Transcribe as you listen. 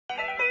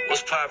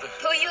What's poppin'?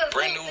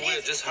 Brand new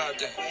whip, just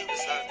hopped in.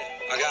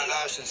 I got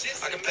options.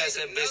 I can pass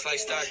that bitch like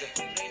Stockton.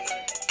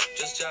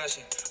 Just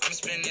joshing. I'm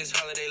spending this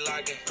holiday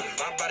locked in.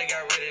 My body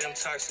got rid of them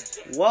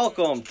toxins.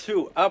 Welcome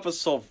to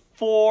episode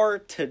 4.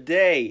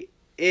 Today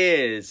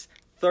is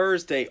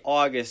Thursday,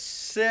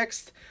 August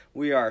 6th.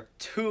 We are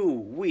 2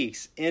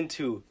 weeks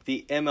into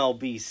the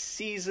MLB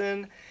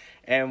season,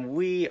 and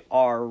we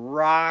are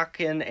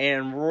rocking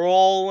and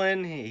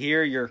rolling.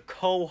 Here, your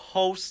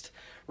co-host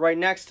right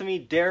next to me,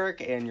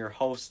 Derek, and your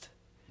host,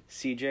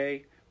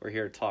 CJ. We're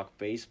here to talk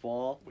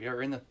baseball. We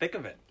are in the thick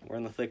of it. We're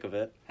in the thick of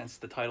it. Hence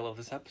the title of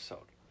this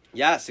episode.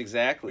 Yes,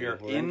 exactly. We're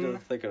into the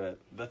thick of it.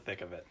 The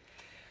thick of it.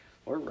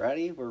 We're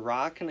ready. We're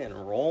rocking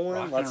and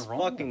rolling. Let's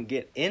fucking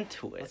get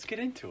into it. Let's get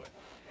into it.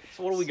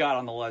 So what do we got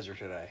on the ledger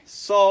today?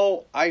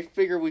 So I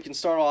figure we can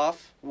start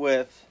off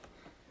with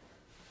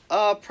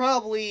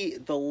probably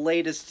the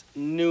latest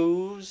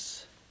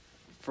news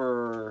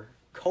for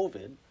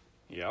COVID.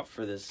 Yep.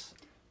 For this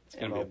It's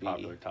going to be a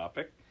popular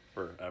topic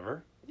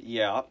forever.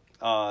 Yeah.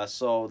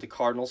 So the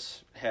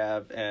Cardinals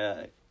have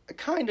a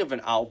kind of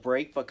an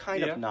outbreak, but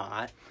kind of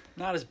not.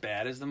 Not as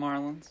bad as the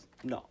Marlins.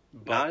 No,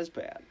 but not as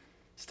bad.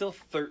 Still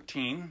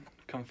 13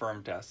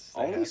 confirmed tests.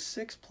 Only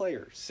 6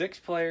 players. 6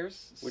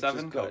 players, Which 7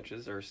 is good.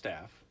 coaches or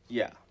staff.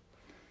 Yeah.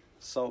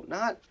 So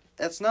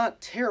that's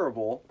not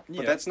terrible, but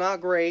Yeah. that's not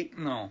great.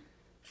 No.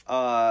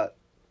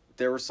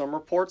 There were some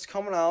reports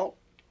coming out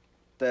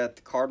that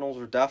the Cardinals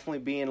were definitely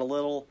being a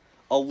little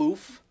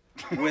aloof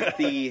with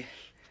the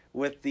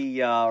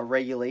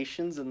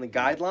regulations and the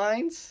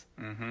guidelines.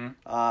 Mm-hmm.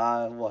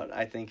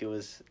 I think it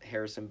was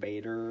Harrison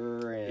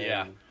Bader and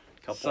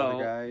a couple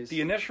other guys.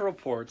 The initial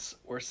reports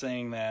were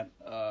saying that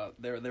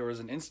there was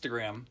an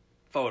Instagram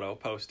photo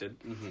posted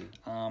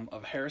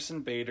of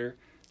Harrison Bader,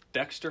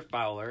 Dexter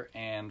Fowler,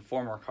 and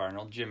former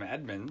Cardinal Jim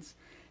Edmonds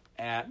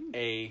at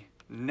a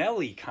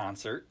Nelly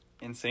concert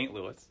in St.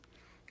 Louis.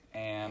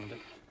 And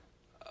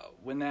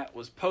when that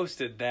was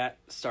posted, that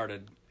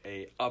started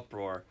a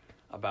uproar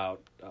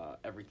about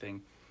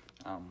everything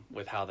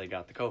with how they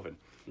got the COVID.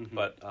 Mm-hmm.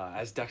 But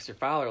as Dexter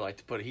Fowler liked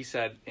to put it, he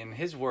said, in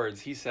his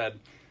words,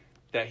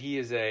 that he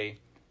is a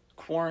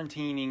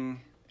quarantining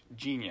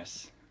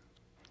genius.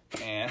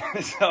 And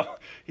so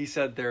he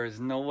said there is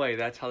no way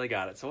that's how they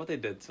got it. So what they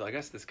did, so I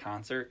guess this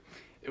concert,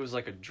 it was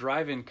like a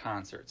drive-in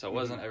concert. So it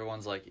wasn't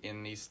everyone's like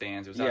in these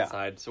stands. It was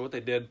outside. So what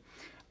they did,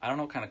 I don't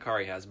know what kind of car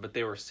he has, but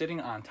they were sitting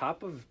on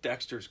top of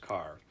Dexter's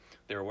car.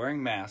 They were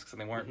wearing masks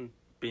and they weren't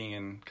being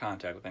in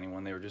contact with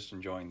anyone. They were just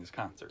enjoying this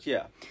concert.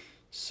 Yeah.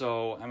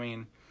 So, I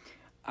mean,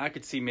 I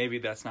could see maybe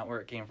that's not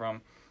where it came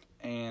from.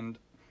 And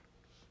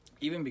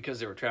even because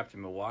they were trapped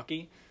in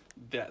Milwaukee,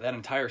 that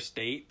entire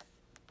state,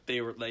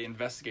 they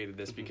investigated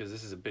this because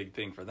this is a big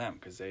thing for them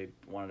because they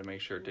wanted to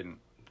make sure it didn't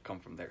come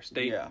from their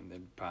state and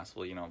they'd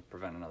possibly,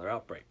 prevent another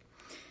outbreak.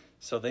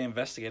 So they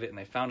investigated and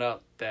they found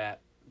out that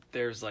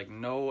there's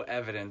no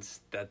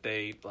evidence that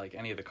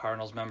any of the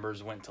Cardinals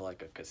members went to a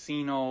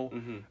casino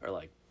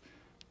or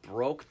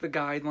broke the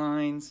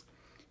guidelines.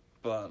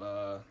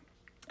 But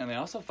and they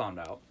also found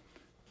out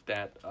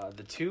that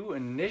the 2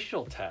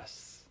 initial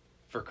tests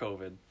for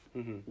COVID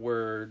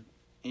were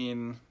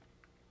in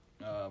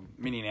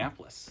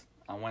Minneapolis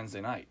on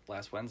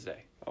last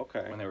Wednesday.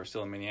 Okay. When they were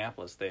still in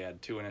Minneapolis, they had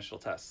 2 initial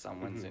tests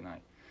on Wednesday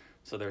night.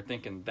 So they're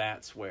thinking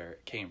that's where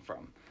it came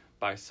from,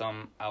 by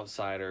some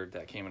outsider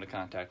that came into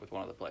contact with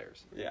one of the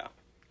players. Yeah.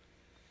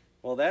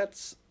 Well,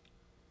 that's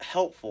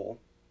helpful,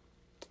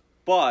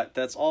 but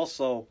that's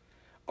also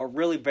a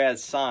really bad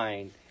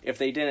sign if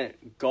they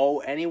didn't go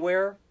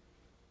anywhere,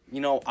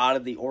 out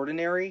of the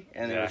ordinary,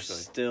 and they're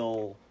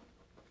still,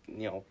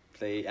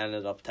 they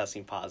ended up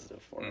testing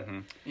positive for it.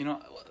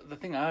 The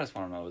thing I just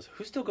want to know is,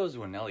 who still goes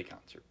to a Nelly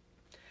concert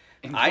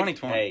in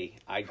 2020?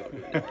 I go to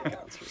a Nelly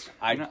concert.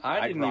 I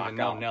didn't even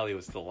know Nelly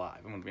was still alive.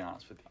 I'm going to be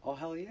honest with you. Oh,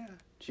 hell yeah.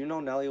 Do you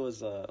know Nelly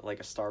was a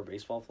star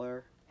baseball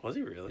player? Was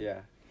he really? Yeah.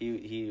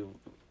 He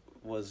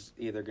was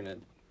either going to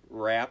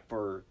rap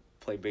or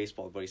play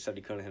baseball, but he said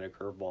he couldn't hit a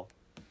curveball.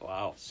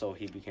 Wow. So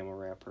he became a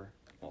rapper.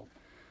 Well,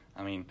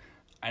 I mean,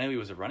 I knew he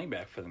was a running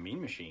back for the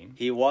Mean Machine.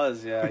 He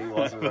was a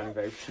running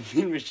back for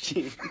the Mean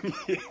Machine.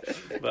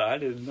 But I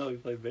didn't know he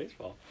played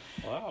baseball.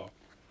 Wow.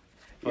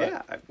 But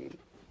yeah, I mean,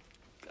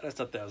 I just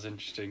thought that was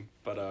interesting.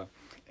 But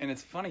and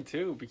it's funny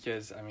too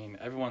because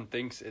everyone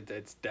thinks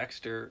it's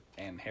Dexter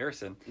and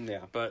Harrison.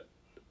 Yeah. But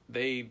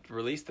they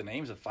released the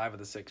names of 5 of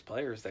the 6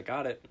 players that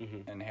got it,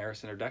 and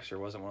Harrison or Dexter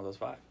wasn't one of those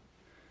 5.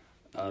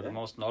 The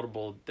most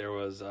notable, there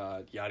was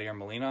Yadier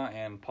Molina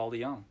and Paul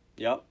DeJong.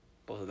 Yep.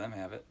 Both of them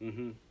have it.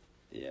 Mm-hmm.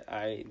 Yeah,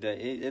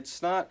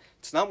 it's not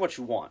what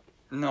you want.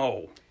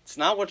 No. It's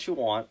not what you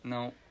want.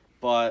 No.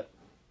 But,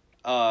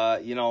 I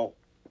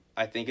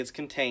think it's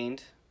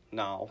contained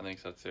now. I think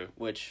so too.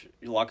 Which,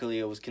 luckily,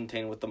 it was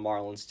contained with the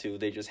Marlins too.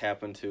 They just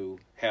happened to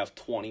have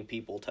 20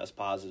 people test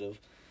positive.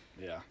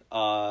 Yeah.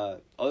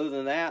 Other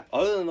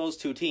than those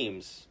 2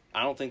 teams,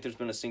 I don't think there's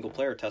been a single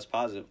player test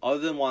positive, other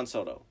than Juan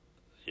Soto.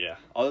 Yeah.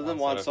 Other than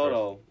Juan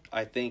Soto,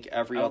 I think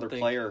every other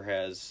player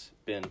has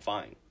been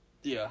fine.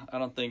 Yeah, I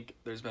don't think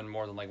there's been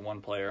more than like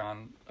one player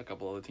on a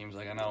couple of the teams.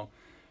 Like I know,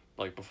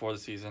 like before the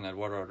season,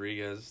 Eduardo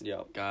Rodriguez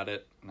got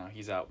it. Now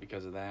he's out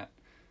because of that.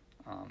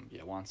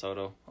 Juan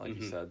Soto, like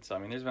you said. So I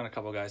mean, there's been a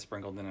couple guys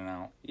sprinkled in and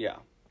out. Yeah,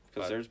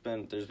 because there's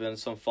been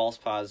some false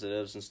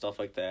positives and stuff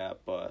like that.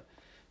 But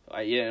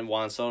and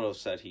Juan Soto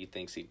said he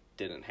thinks he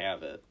didn't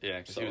have it. Yeah,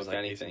 because he was like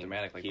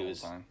asymptomatic like the whole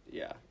time.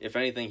 Yeah, if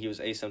anything, he was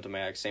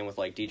asymptomatic. Same with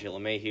like DJ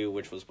LeMahieu,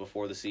 which was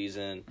before the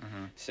season.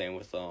 Same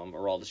with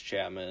Aroldis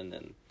Chapman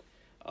and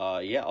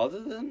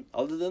other than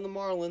the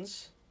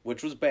Marlins,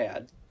 which was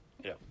bad.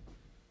 Yeah.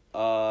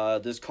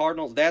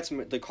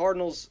 The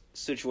Cardinals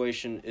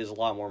situation is a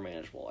lot more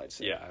manageable, I'd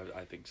say. Yeah,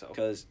 I think so.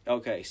 Because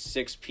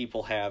 6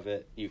 people have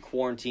it. You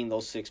quarantine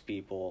those 6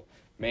 people.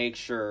 Make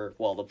sure,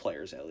 well, the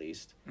players at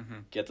least,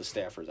 get the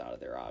staffers out of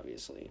there.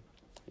 Obviously,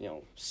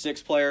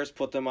 6 players,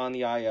 put them on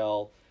the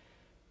IL.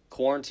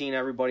 Quarantine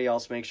everybody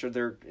else. Make sure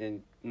they're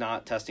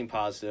not testing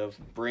positive.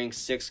 Bring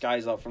 6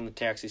 guys up from the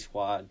taxi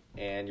squad,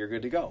 and you're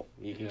good to go.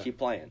 You can keep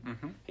playing.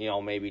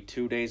 Maybe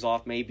 2 days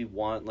off, maybe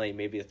one, like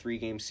maybe a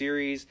 3-game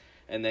series.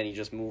 And then you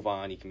just move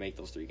on. You can make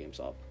those 3 games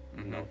up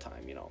in no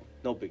time.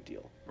 No big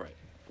deal. Right.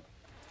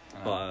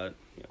 But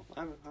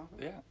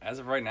as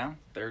of right now,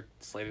 they're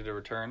slated to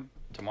return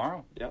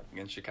tomorrow. Yep.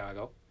 Against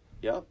Chicago.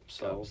 Yep.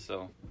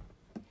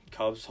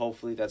 Cubs.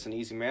 Hopefully, that's an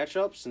easy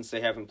matchup since they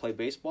haven't played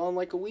baseball in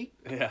like a week.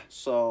 Yeah.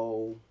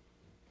 So,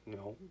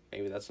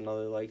 maybe that's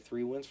another like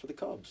 3 wins for the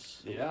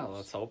Cubs. Yeah.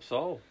 Let's hope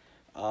so.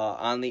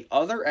 On the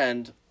other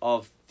end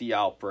of the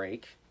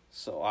outbreak.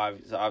 So,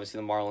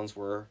 obviously, the Marlins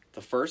were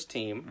the first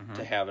team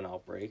to have an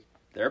outbreak.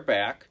 They're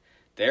back.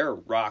 They're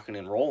rocking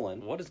and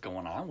rolling. What is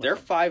going on with They're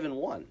them?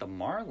 5-1. The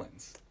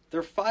Marlins.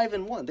 They're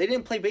 5-1. They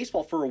didn't play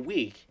baseball for a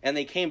week, and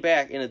they came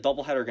back in a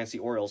doubleheader against the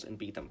Orioles and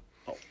beat them.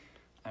 Oh.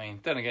 I mean,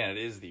 then again, it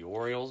is the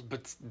Orioles,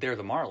 but they're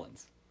the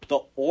Marlins.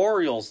 The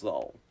Orioles,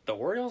 though. The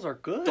Orioles are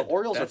good. The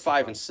Orioles are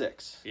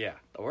 5-6. Yeah,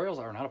 the Orioles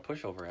are not a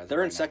pushover.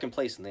 They're in second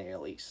place in the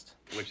AL East.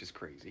 Which is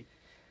crazy.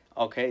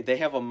 Okay, they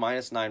have a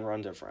 -9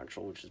 run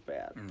differential, which is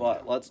bad.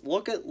 But let's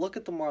look at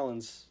the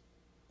Marlins.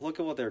 Look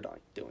at what they're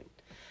doing.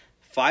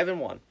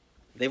 5-1.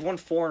 They've won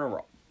 4 in a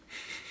row.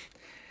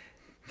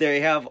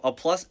 They have a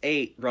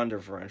 +8 run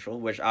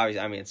differential, which obviously,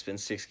 I mean, it's been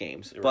 6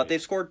 games. Right. But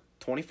they've scored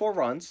 24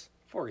 runs.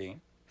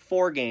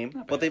 4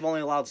 game, but they've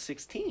only allowed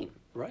 16.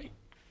 Right.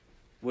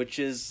 Which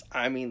is,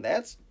 I mean,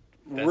 that's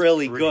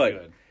really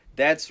good.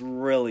 That's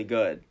really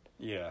good.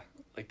 Yeah.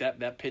 Like,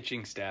 that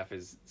pitching staff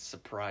is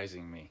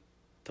surprising me.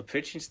 The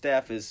pitching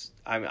staff is,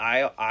 I mean,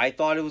 I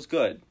thought it was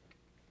good.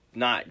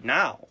 Not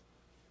now.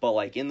 But,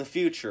 like, in the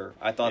future,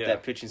 I thought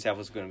that pitching staff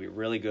was going to be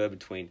really good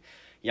between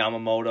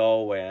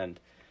Yamamoto and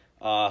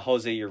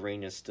Jose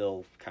Urena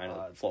still kind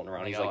of floating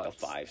around. He's like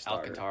the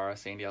 5-star.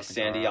 Sandy Alcantara.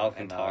 Sandy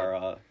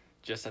Alcantara.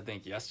 Just, I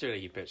think, yesterday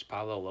he pitched.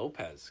 Pablo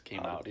Lopez came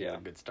out. He had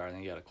a good start. I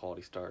think he had a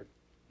quality start.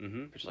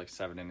 Pitched like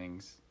 7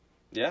 innings.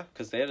 Yeah,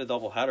 because they had a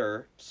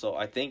doubleheader. So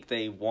I think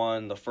they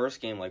won the first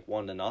game like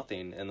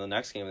 1-0, and the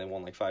next game they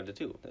won like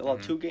 5-2. They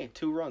lost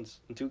 2 runs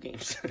in 2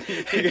 games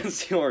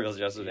against the Orioles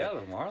yesterday. Yeah,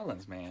 the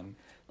Marlins, man.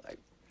 Like,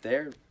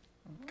 they're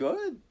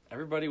good.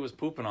 Everybody was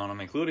pooping on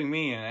them, including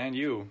me and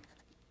you.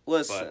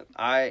 Listen,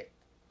 I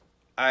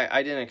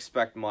didn't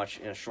expect much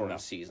in a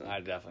shortened season. I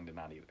definitely did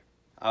not either.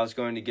 I was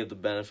going to give the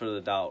benefit of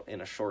the doubt in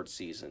a short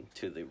season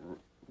to the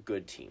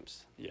good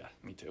teams. Yeah,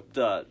 me too.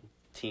 The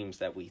teams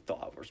that we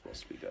thought were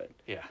supposed to be good.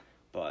 Yeah.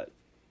 But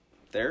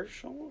they're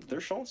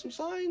showing some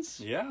signs.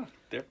 Yeah,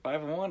 they're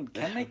 5-1.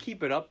 Can they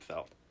keep it up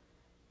though?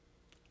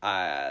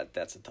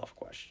 That's a tough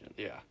question.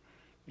 Yeah.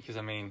 Because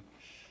I mean,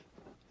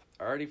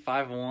 already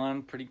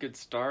 5-1, pretty good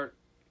start.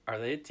 Are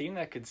they a team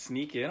that could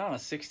sneak in on a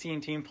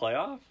 16-team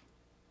playoff?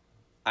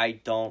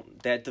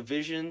 That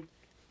division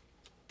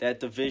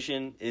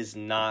is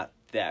not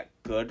that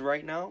good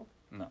right now.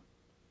 No.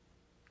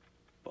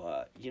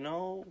 But,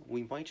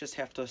 we might just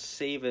have to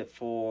save it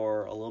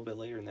for a little bit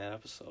later in that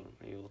episode.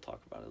 Maybe we'll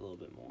talk about it a little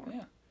bit more.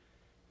 Yeah.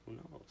 Who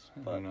knows?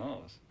 But who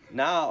knows?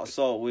 Now,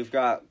 so we've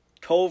got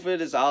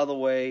COVID is out of the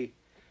way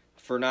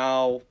for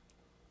now,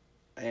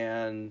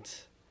 and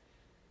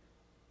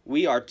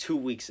we are 2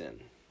 weeks in.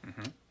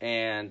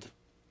 And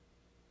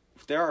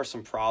there are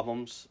some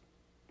problems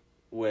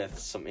with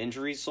some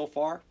injuries so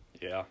far.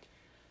 Yeah.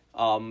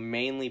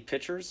 Mainly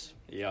pitchers.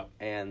 Yeah.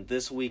 And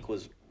this week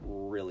was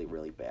really,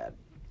 really bad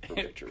for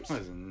pitchers. It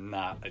was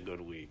not a good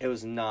week. It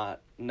was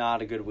not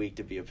a good week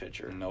to be a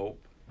pitcher. Nope.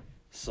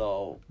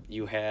 So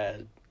you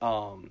had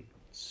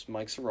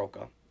Mike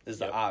Soroka is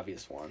the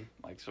obvious one.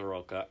 Mike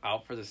Soroka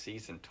out for the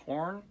season.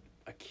 Torn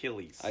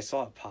Achilles. I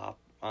saw it pop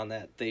on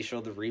that. They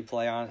showed the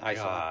replay on it. I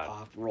saw it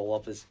pop, roll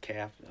up his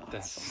calf. Oh,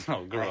 that's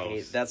so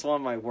gross. That's one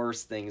of my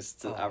worst things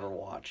to ever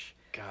watch.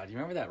 God, you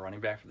remember that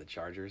running back for the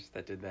Chargers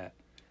that did that?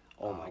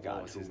 Oh my God,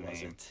 what was his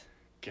name?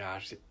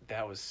 Gosh,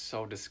 that was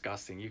so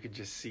disgusting. You could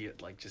just see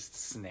it, like, just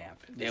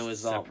snap. It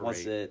was,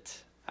 was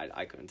it?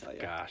 I couldn't tell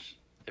you. Gosh,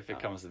 if it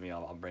comes to me,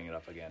 I'll bring it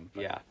up again.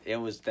 But yeah,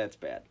 that's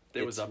bad.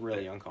 It was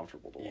really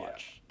uncomfortable to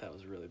watch. That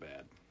was really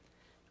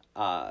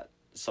bad.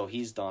 So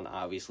he's done,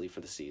 obviously,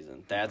 for the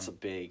season. That's a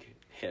big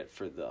hit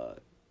for the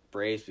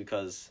Braves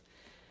because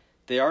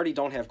they already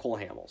don't have Cole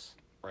Hamels.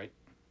 Right.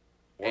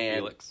 Or And-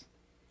 Felix.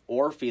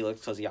 Or Felix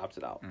because he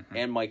opted out. Mhm.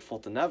 And Mike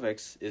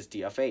Fulton-Nevix is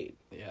DFA'd.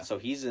 Yeah. So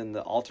he's in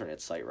the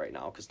alternate site right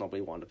now because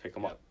nobody wanted to pick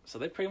him Yep. up. So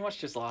they pretty much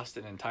just lost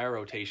an entire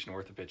rotation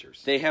worth of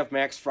pitchers. They have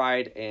Max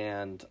Fried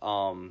and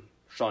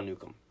Sean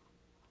Newcomb.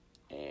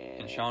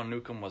 And Sean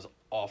Newcomb was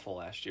awful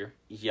last year.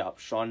 Yep,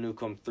 Sean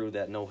Newcomb threw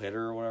that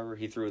no-hitter or whatever.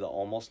 He threw the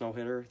almost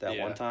no-hitter that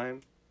Yeah. one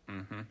time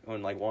Mm-hmm.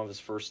 when, like, one of his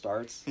first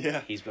starts.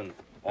 Yeah. He's been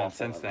awful And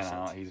since ever then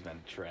since. on, he's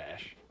been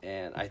trash.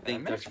 And I think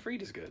And Max there's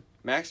Fried is good.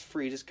 Max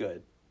Fried is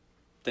good.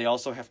 They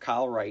also have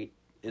Kyle Wright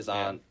is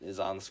on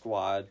the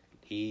squad.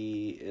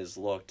 He is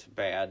looked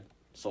bad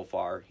so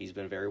far. He's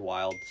been very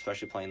wild,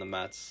 especially playing the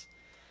Mets.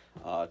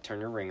 Turn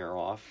your ringer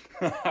off.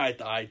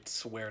 I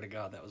swear to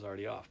God that was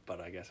already off,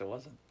 but I guess it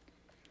wasn't.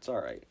 It's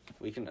all right.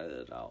 We can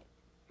edit it out.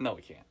 No,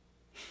 we can't.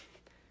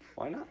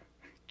 Why not?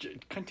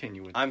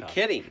 Continue with. I'm the topic.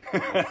 kidding.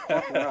 I'm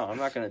fucking around. I'm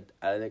not gonna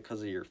edit it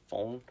because of your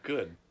phone.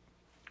 Good.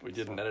 We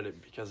didn't edit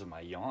it because of my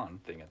yawn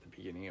thing at the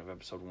beginning of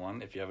episode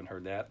 1. If you haven't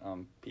heard that,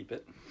 peep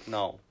it.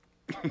 No,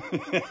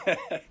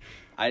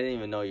 I didn't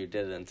even know you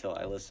did it until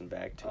I listened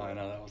back to Oh, it. I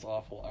know, that was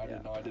awful. I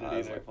didn't know I did it I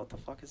was either. like, what the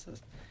fuck is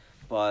this?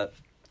 But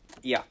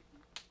yeah,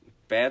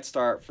 bad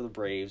start for the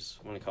Braves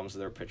when it comes to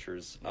their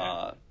pitchers.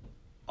 Yeah.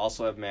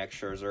 Also have Max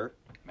Scherzer.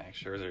 Max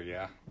Scherzer,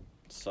 yeah.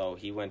 So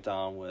he went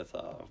down with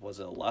was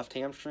it a left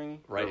hamstring?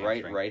 Right Or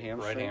hamstring. right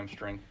hamstring. Right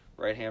hamstring.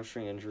 Right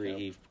hamstring injury. Yep.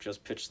 He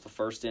just pitched the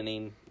first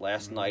inning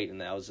last Mhm. night,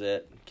 and that was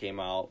it. Came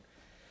out.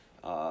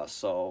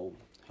 So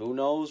who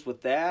knows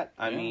with that?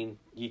 I Yeah. mean,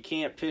 you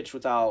can't pitch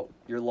without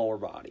your lower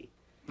body.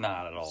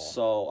 Not at all.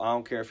 So I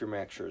don't care if you're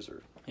Max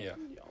Scherzer. Yeah.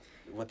 You know,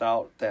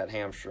 without that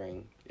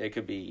hamstring, it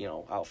could be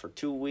out for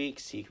 2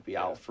 weeks. He could be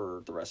Yeah. out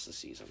for the rest of the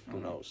season. Who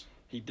Mhm. knows?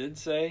 He did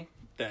say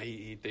that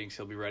he thinks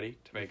he'll be ready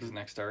to make his Mhm.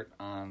 next start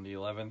on the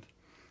 11th.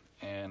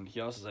 And he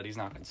also said he's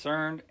not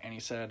concerned. And he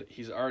said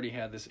he's already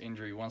had this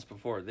injury once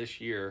before this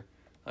year,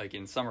 like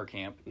in summer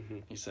camp.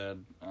 Mhm. He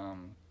said,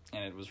 and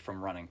it was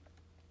from running.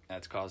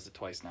 That's caused it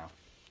twice now.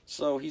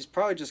 So he's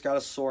probably just got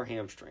a sore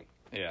hamstring.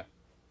 Yeah.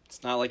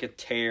 It's not like a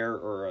tear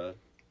or a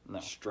No.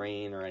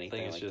 strain or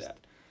anything it's like just that.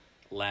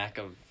 lack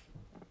of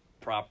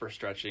proper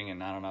stretching and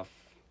not enough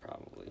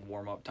Probably.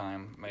 warm up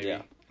time, maybe,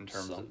 Yeah. in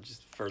terms Some- of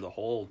just for the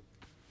whole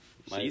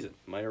season.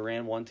 Might have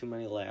ran one too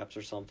many laps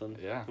or something.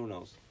 Yeah. Who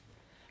knows?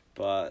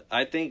 But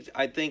I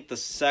think the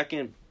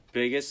second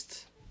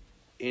biggest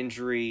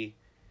injury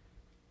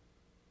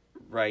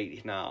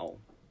right now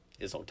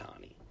is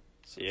Ohtani.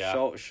 So Yeah.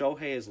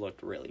 Shohei has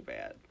looked really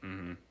bad.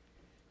 Mm-hmm.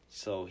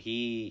 So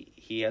he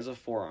has a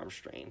forearm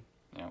strain.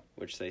 Yep.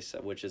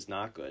 Which is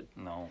not good.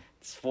 No.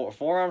 It's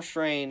forearm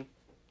strain.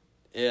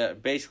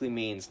 It basically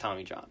means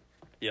Tommy John.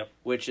 Yep.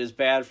 Which is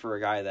bad for a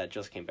guy that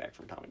just came back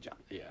from Tommy John.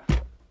 Yeah.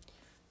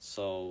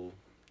 So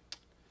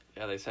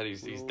Yeah, they said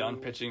he's done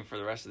pitching for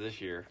the rest of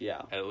this year.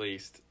 yeah. At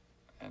least.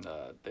 And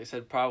they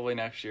said probably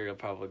next year he'll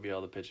probably be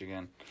able to pitch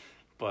again.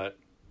 But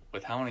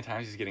with how many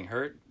times he's getting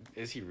hurt,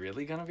 is he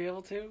really going to be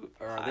able to?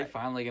 Or are they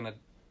finally going to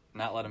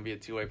not let him be a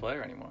two-way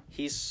player anymore?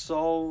 He's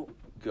so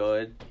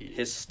good.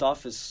 His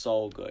stuff is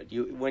so good.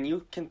 When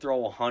you can throw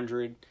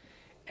 100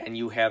 and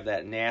you have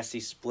that nasty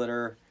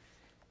splitter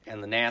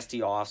and the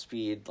nasty off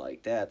speed,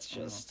 like that's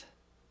just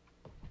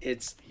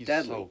it's He's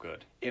deadly. so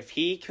good. If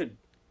he could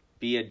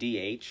be a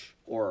DH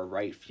or a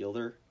right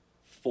fielder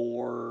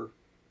 4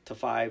 to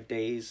 5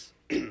 days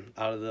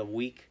out of the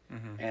week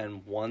Mm-hmm.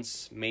 and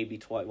once, maybe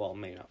twice, well,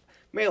 maybe not.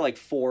 Maybe like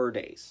 4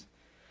 days.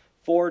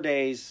 4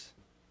 days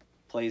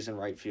plays in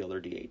right field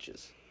or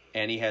DHs.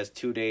 And he has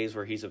 2 days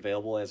where he's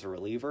available as a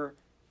reliever.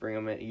 Bring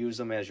him in, use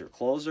him as your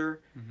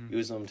closer. Mm-hmm.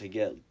 Use him to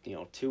get,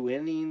 2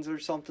 innings or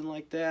something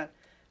like that.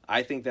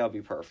 I think that would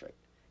be perfect.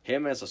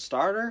 Him as a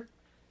starter,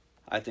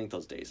 I think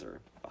those days are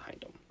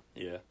behind him.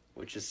 Yeah.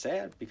 Which is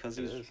sad because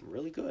It he's is.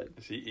 really good.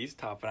 He's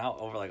topping out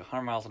over like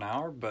 100 miles an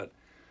hour, but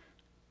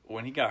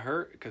when he got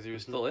hurt, because he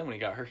was still in when he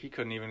got hurt, he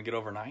couldn't even get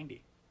over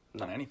 90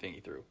 on anything he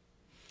threw.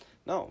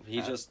 No,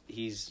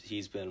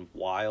 he's been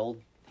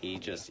wild.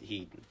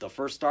 The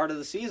first start of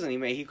the season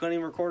he couldn't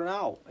even record an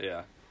out.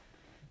 Yeah.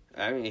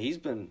 I mean he's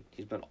been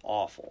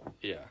awful,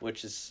 Yeah.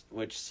 which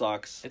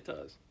sucks. It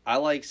does. I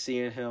like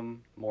seeing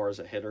him more as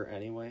a hitter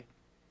anyway.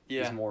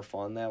 Yeah. He's more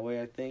fun that way,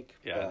 I think.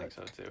 Yeah, But I think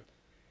so too.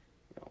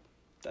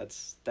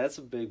 that's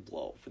a big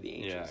blow for the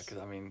Angels. Yeah, because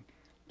I mean,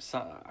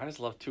 I just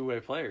love two-way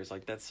players.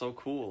 Like that's so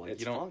cool. Like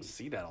It's you don't fun.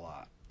 see that a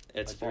lot.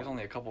 It's Like, fun. there's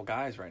only a couple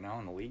guys right now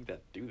in the league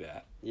that do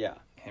that. Yeah,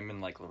 Him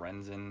and like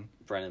Brendan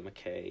Lorenzen.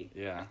 McKay.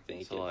 Yeah. I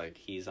think So like,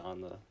 he's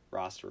on the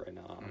roster right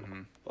now. I don't know,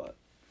 Mhm. but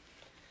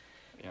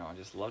I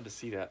just love to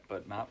see that,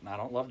 but I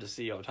don't love to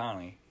see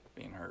Ohtani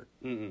being hurt.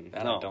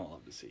 That no. I don't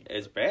love to see.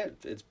 It's bad.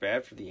 It's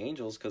bad for the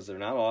Angels because they're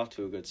not off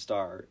to a good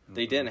start.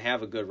 They Mhm. didn't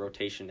have a good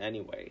rotation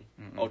anyway.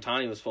 Mm-mm.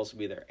 Ohtani was supposed to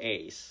be their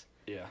ace.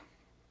 Yeah.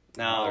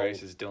 Now their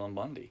ace is Dylan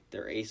Bundy.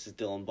 their ace is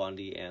Dylan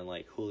Bundy and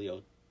like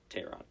Julio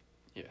Teheran.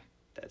 Yeah.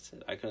 That's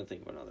it. I couldn't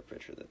think of another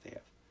pitcher that they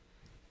have.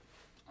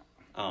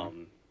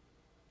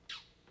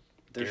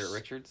 Garrett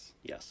Richards.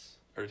 Yes.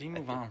 Or did he I move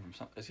think- on from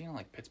some? Is he in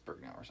like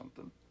Pittsburgh now or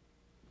something?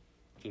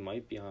 He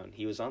might be on.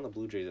 He was on the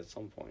Blue Jays at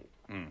some point.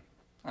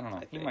 I don't know.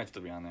 I He think. might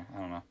still be on there. I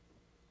don't know.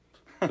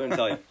 Couldn't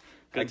tell you. I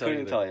Couldn't tell you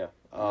couldn't either.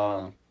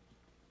 tell you.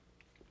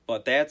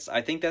 But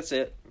I think that's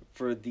it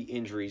for the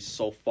injuries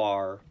so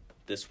far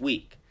this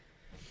week.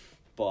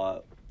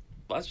 But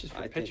That's just for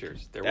I think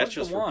pitchers. There that's was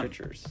just the one. for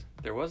pitchers.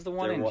 There was the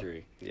one There wa-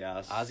 injury.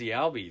 Yes. Ozzy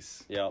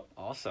Albies Yep.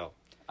 also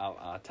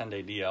out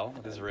 10-day DL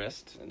with his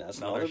wrist. And that's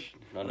another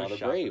another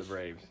shot Brave. for the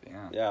Braves.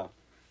 Yeah. Yeah.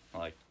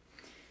 Like,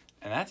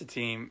 and that's a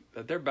team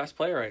that their best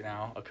player right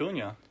now,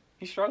 Acuna,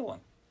 he's struggling.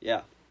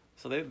 Yeah.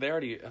 So they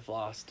already have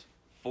lost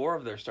 4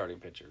 of their starting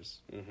pitchers.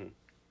 Mm-hmm.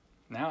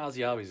 Now Ozzy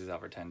Albies is out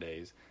for 10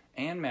 days,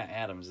 and Matt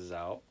Adams is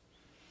out.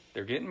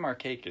 They're getting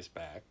Markakis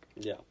back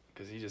Yeah.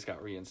 because he just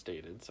got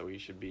reinstated, so he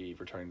should be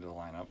returning to the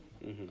lineup.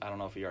 Mm-hmm. I don't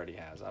know if he already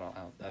has. I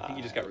think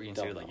he just got I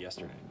reinstated don't like know.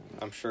 yesterday.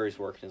 I'm sure he's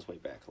working his way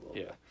back a little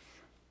Yeah, bit.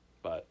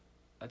 but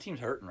that team's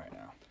hurting right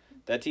now.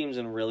 That team's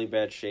in really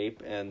bad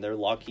shape, and they're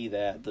lucky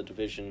that the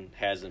division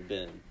hasn't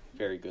been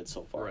very good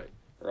so far. Right.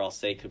 Or else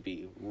they could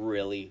be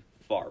really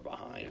far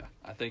behind. Yeah,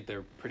 I think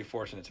they're pretty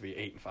fortunate to be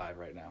 8-5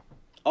 right now.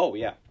 Oh,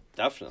 yeah.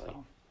 Definitely.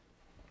 So,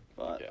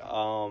 But,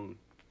 yeah.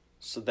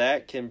 so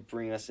that can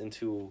bring us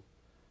into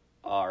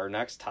our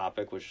next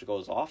topic, which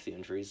goes off the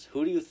injuries.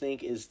 Who do you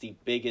think is the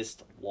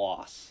biggest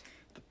loss?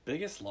 the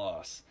biggest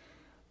loss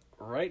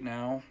right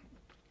now,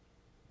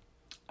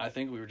 I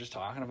think we were just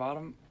talking about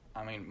him.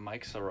 I mean,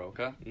 Mike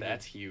Soroka,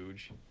 that's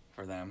huge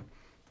for them.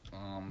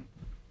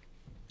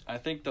 I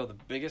think, though, the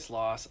biggest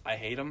loss, I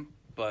hate him,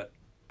 but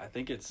I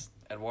think it's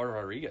Eduardo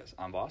Rodriguez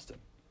on Boston.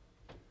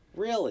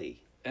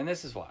 Really? And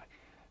this is why.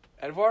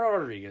 Eduardo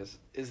Rodriguez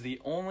is the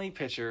only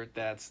pitcher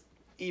that's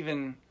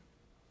even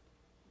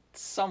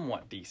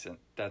somewhat decent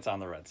that's on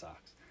the Red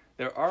Sox.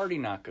 They're already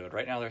not good.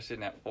 Right now they're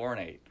sitting at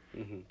 4-8.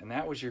 Mm-hmm. And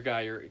that was your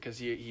guy, because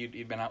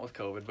he'd been out with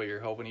COVID, but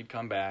you're hoping he'd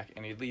come back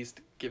and at least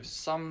give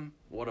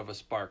somewhat of a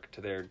spark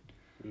to their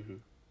Mm-hmm.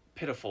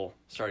 pitiful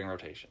starting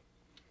rotation.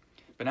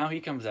 But now he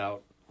comes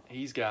out,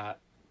 he's got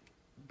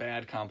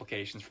bad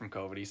complications from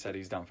COVID. He said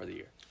he's done for the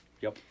year.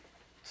 Yep.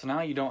 So now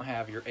you don't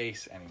have your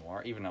ace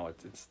anymore, even though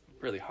it's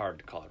really hard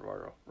to call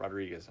Eduardo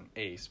Rodriguez an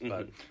ace,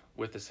 but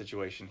with the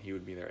situation, he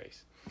would be their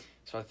ace.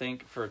 So I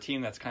think for a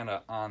team that's kind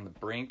of on the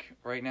brink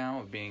right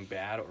now of being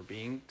bad or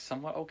being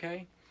somewhat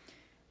okay,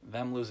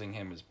 them losing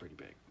him is pretty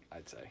big,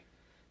 I'd say.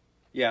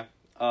 Yeah.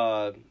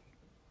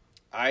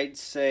 I'd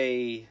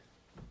say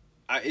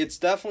it's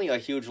definitely a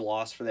huge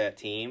loss for that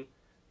team,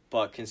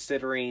 but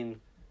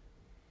considering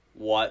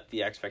what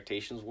the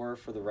expectations were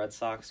for the Red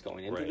Sox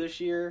going into Right.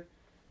 this year,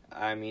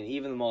 I mean,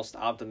 even the most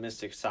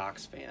optimistic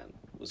Sox fan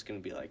was going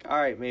to be like, all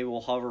right, maybe we'll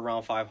hover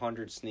around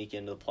 500, sneak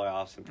into the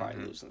playoffs, and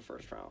probably lose in the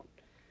first round.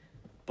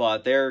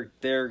 But they're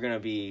going to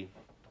be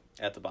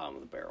at the bottom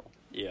of the barrel.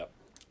 Yeah.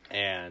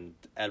 And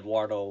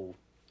Eduardo,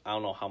 I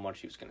don't know how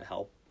much he was going to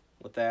help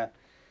with that,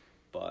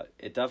 but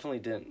it definitely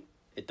didn't.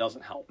 It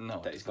doesn't help No,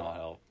 that it he's does not gone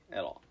help.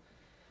 at all.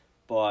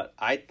 But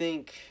I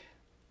think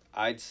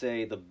I'd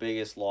say the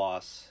biggest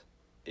loss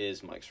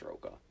is Mike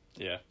Soroka,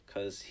 Yeah.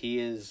 because he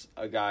is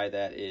a guy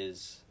that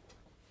is,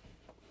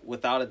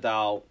 without a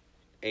doubt,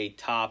 a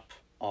top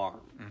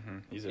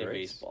arm He's in their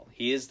ace. baseball.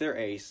 He is their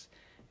ace,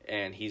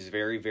 and he's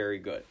very, very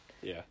good.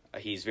 Yeah.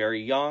 He's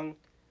very young,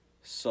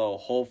 so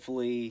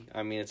hopefully,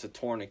 I mean, it's a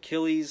torn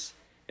Achilles.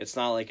 It's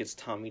not like it's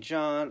Tommy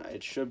John.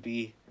 It should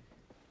be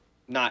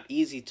not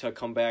easy to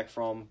come back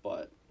from,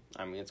 but,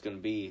 I mean, it's going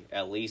to be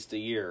at least a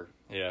year.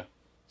 Yeah.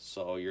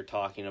 So you're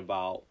talking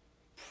about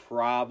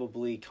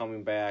probably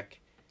coming back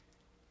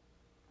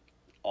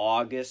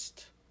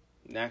August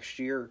next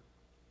year.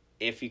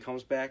 If he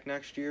comes back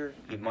next year,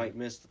 he might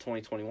miss the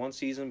 2021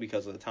 season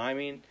because of the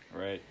timing.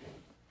 Right.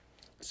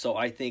 So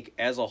I think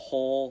as a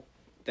whole,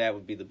 that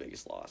would be the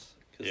biggest loss.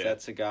 Because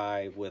that's a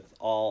guy with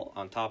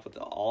on top of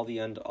all the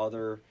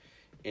other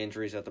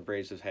injuries that the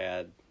Braves have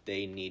had,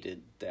 they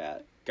needed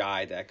that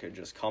guy that could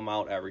just come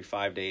out every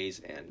 5 days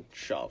and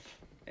shove.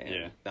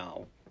 And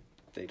now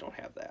they don't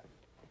have that.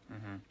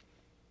 Mm-hmm.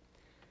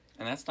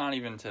 And that's not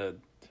even to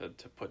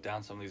put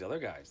down some of these other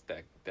guys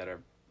that are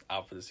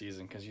out for the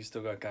season, because you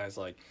still got guys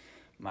like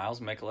Miles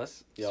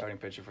Mikolas, starting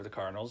pitcher for the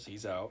Cardinals.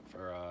 He's out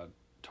for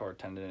torn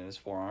tendon in his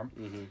forearm.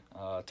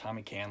 Mm-hmm.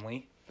 Tommy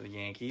Canley for the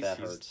Yankees. That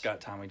He's hurts.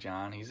 got Tommy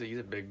John. He's a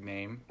big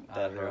name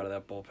That out of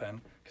that bullpen,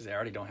 because they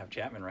already don't have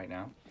Chapman right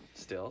now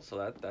still.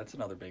 So that's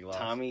another big loss.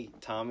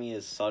 Tommy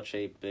is such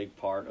a big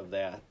part of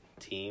that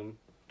team,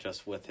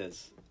 just with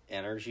his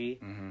energy,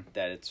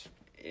 that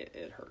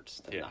it hurts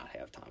to not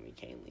have Tommy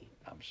Canley.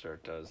 I'm sure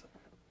it does.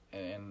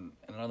 And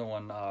another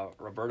one,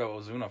 Roberto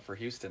Ozuna for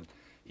Houston.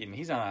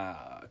 He's on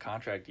a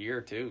contract year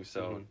too,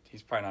 so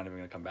he's probably not even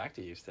going to come back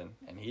to Houston.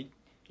 And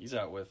he's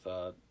out with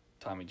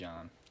Tommy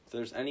John. If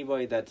there's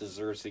anybody that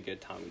deserves to get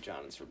Tommy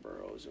John, it's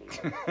Roberto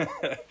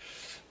Ozuna.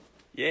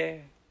 Yeah.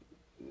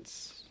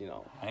 It's, I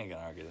ain't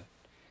going to argue that.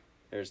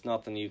 there's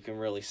nothing you can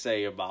really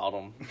say about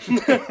him.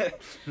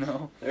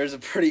 No. There's a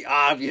pretty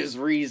obvious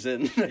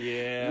reason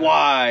Yeah.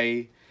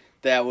 why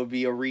that would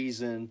be a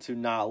reason to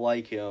not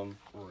like him.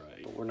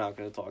 Right. But we're not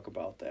going to talk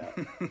about that.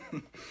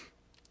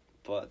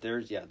 But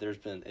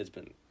it's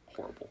been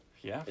horrible.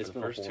 Yeah, for It's the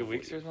been a first 2 horrible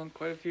weeks, year. there's been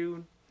quite a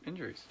few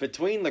injuries.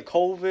 Between the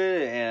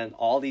COVID and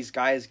all these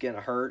guys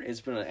getting hurt,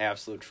 it's been an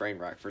absolute train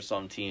wreck for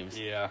some teams.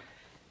 Yeah.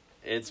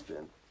 It's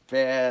been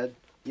bad.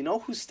 You know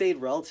who stayed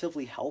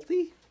relatively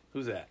healthy?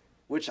 Who's that?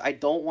 Which I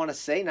don't want to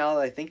say now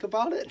that I think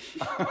about it.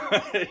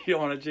 You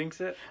don't want to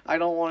jinx it? I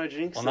don't want to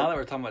jinx Well, it. now that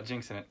we're talking about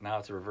jinxing it, now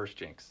it's a reverse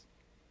jinx.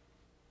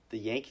 The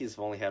Yankees have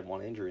only had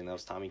one injury, and that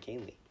was Tommy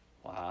Kahnle.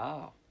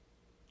 Wow.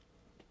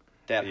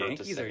 That The hurt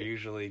Yankees to are say.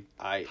 usually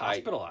I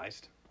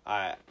hospitalized.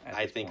 I at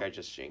I this think point. I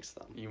just jinxed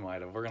them. You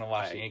might have. We're going to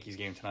watch the I- Yankees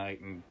game tonight,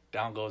 and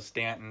down goes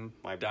Stanton,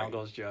 My down brain.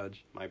 goes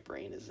Judge. My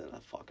brain is in a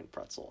fucking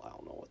pretzel. I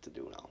don't know what to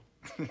do now.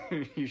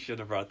 You should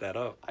have brought that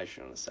up. I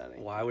shouldn't have said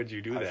anything. Why would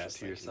you do I was that just to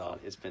thinking yourself?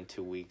 about it. It's been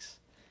 2 weeks.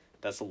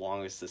 That's the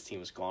longest this team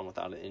has gone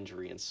without an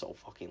injury in so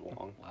fucking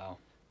long. Wow.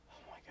 Oh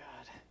my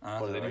god.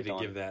 Honestly, What they have I need to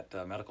done? give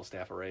that medical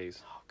staff a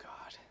raise. Oh god.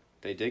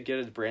 They did get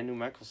a brand new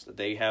medical.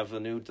 They have the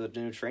new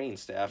training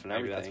staff and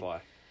Maybe everything. that's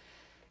why.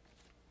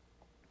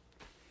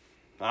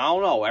 I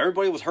don't know.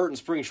 Everybody was hurt in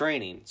spring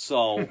training,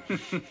 so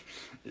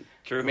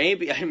True.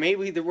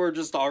 maybe they were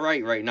just all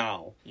right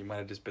now. You might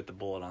have just bit the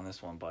bullet on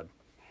this one, bud.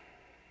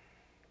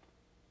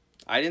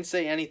 I didn't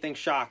say anything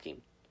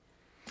shocking.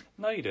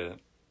 No, you didn't.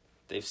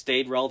 They've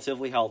stayed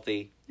relatively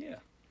healthy. Yeah.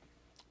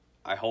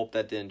 I hope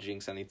that didn't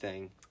jinx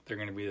anything. They're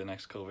going to be the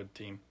next COVID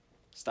team.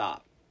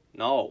 Stop.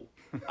 No.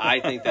 I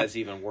think that's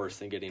even worse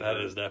than getting That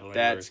hurt. is definitely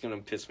That's worse. going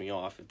to piss me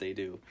off if they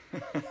do.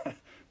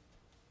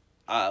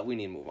 We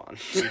need to move on.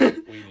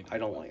 We need to I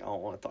don't move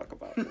on. want to talk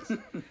about this.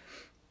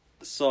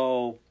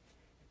 So,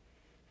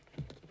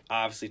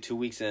 obviously, 2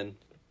 weeks in,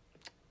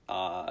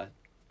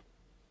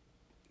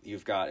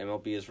 you've got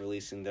MLB is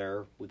releasing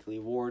their weekly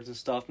awards and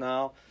stuff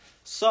now.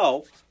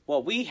 So,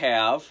 what we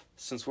have,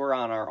 since we're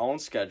on our own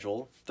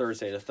schedule,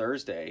 Thursday to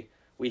Thursday,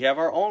 we have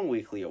our own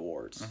weekly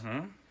awards.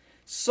 Mm-hmm.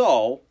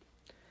 So,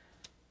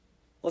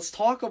 let's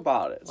talk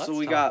about it. Let's So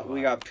we talk got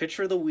about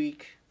pitcher of the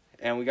week,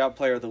 and we got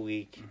player of the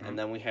week, Mm-hmm. and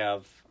then we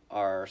have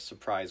our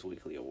surprise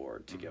weekly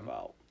award to Mm-hmm. give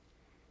out.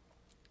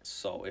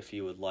 So, if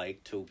you would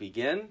like to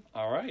begin,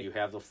 All right. you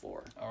have the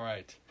floor. All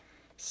right.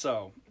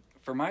 So,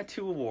 for my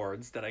 2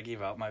 awards that I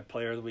gave out, my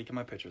player of the week and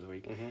my pitcher of the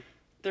week, Mhm.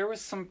 there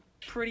was some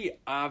pretty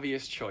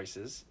obvious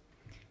choices,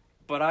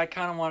 but I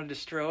kind of wanted to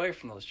stray away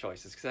from those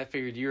choices because I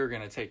figured you were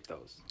going to take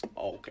those.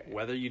 Okay.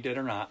 Whether you did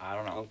or not, I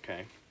don't know.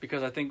 Okay.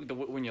 Because I think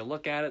when you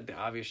look at it, the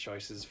obvious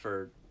choices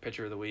for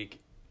pitcher of the week,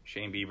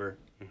 Shane Bieber,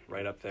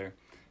 right up there.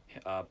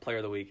 Player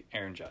of the week,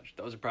 Aaron Judge.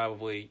 Those are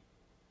probably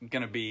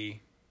going to be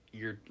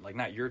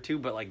not your 2,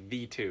 but like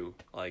the 2.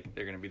 Like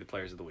they're going to be the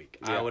players of the week,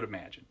 Yeah. I would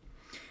imagine.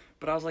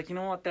 But I was like, you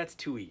know what? That's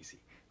too easy.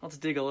 Let's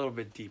dig a little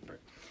bit deeper.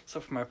 So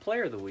for my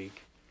player of the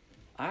week,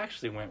 I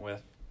actually went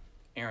with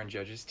Aaron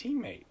Judge's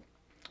teammate.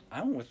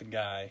 I went with a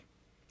guy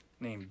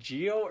named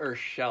Gio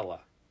Urshela.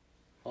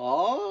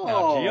 Oh.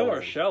 Now, Gio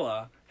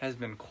Urshela has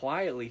been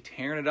quietly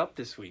tearing it up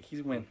this week.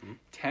 He's went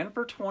 10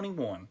 for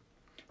 21,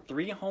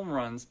 3 home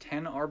runs,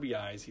 10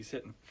 RBIs. He's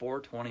hitting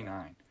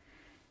 .429.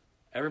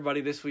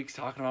 Everybody this week's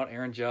talking about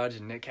Aaron Judge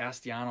and Nick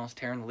Castellanos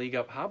tearing the league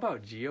up. How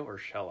about Gio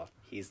Urshela?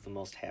 He's the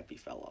most happy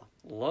fella.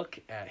 Look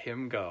at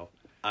him go.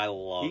 I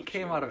love He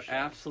came Gio out of Urshela.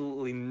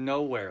 absolutely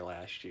nowhere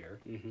last year.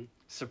 Mhm.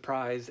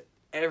 Surprised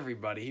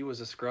everybody. He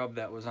was a scrub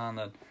that was on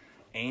the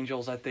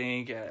Angels, I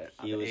think,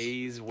 on He the was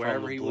A's,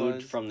 wherever he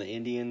was. From the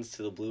Indians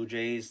to the Blue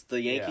Jays.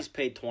 The Yankees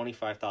paid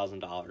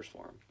 $25,000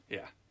 for him.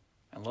 Yeah.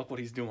 And look what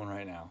he's doing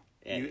right now.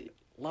 Yeah. You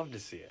love to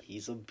see it.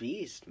 He's a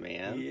beast,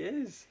 man. He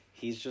is.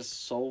 He's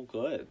just so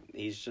good.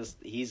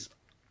 He's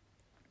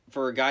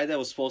for a guy that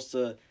was supposed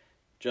to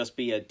just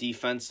be a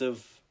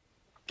defensive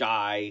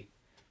guy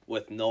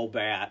with no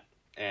bat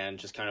and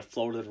just kind of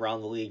floated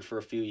around the league for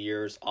a few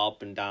years,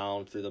 up and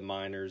down through the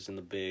minors and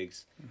the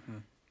bigs. Mm-hmm.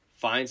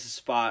 Finds a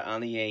spot on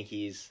the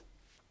Yankees.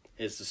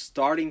 Is the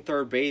starting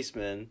third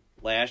baseman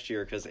last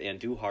year because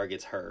Andujar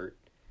gets hurt.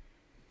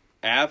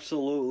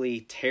 Absolutely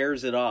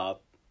tears it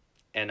up.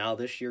 And now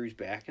this year he's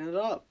backing it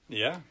up.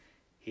 Yeah.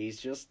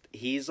 He's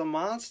a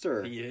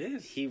monster. He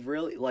is. He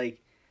really,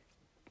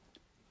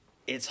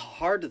 it's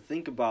hard to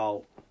think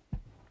about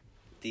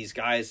these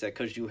guys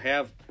because you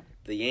have,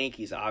 the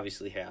Yankees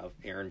obviously have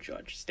Aaron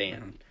Judge,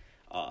 Stanton,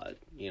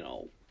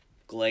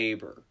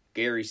 Glaber,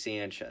 Gary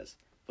Sanchez.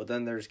 But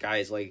then there's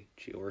guys like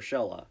Gio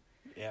Urshela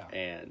Yeah.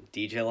 and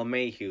DJ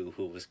LeMahieu,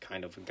 who was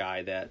kind of a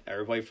guy that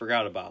everybody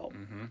forgot about.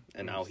 Mm-hmm.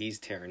 And now he's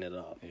tearing it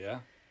up. Yeah.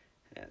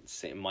 And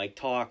same Mike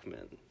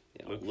Talkman,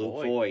 Luke Luke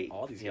Voigt, Voigt.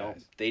 all these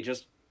guys.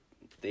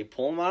 They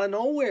pull them out of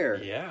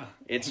nowhere. Yeah.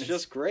 It's And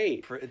just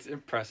great. It's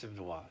impressive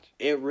to watch.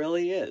 It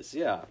really is,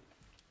 yeah.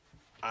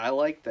 I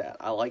like that.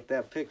 I like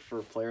that pick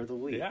for Player of the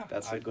Week. Yeah.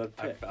 That's a good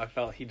pick. I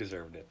felt he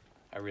deserved it.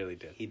 I really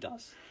did. He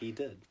does. He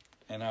did.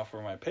 And now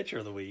for my pitcher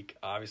of the week,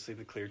 obviously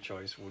the clear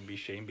choice would be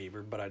Shane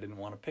Bieber, but I didn't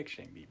want to pick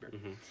Shane Bieber.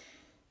 Mhm.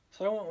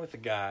 So I went with a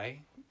guy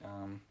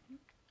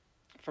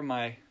from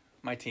my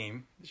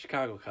team, the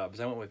Chicago Cubs.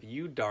 I went with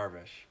Yu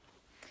Darvish.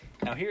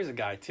 Now here's a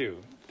guy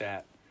too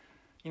that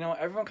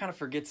everyone kind of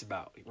forgets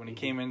about. When he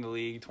came into the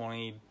league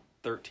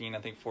 2013, I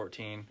think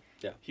 14,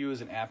 Yeah. He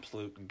was an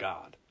absolute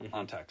god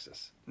on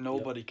Texas.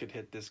 Nobody could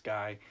hit this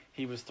guy.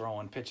 He was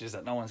throwing pitches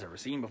that no one's ever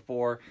seen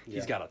before.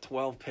 He's got a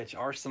 12-pitch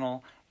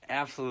arsenal.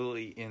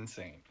 Absolutely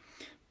insane.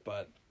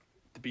 But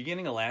the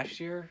beginning of last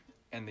year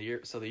and the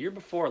year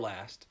before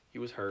last, he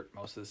was hurt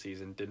most of the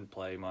season, didn't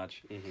play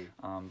much.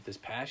 This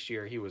past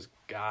year, he was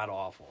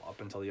god-awful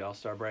up until the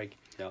All-Star break.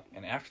 Yep.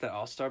 And after that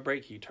All-Star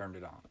break, he turned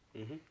it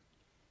on.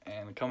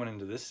 And coming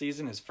into this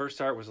season, his first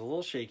start was a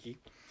little shaky.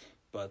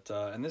 But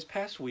in this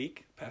past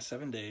week, past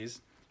 7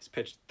 days, he's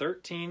pitched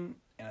 13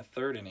 and a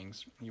third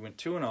innings. He went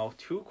 2-0,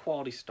 2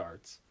 quality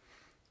starts,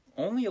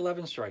 only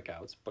 11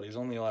 strikeouts, but he's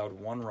only allowed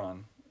 1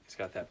 run. He's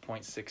got that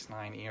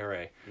 .69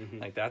 ERA.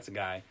 Like, that's a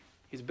guy.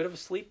 He's a bit of a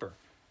sleeper.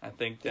 I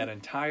think that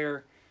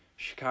entire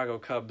Chicago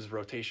Cubs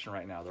rotation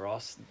right now,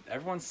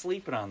 everyone's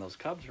sleeping on those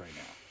Cubs right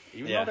now.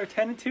 Even though they're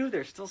 10-2,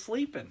 they're still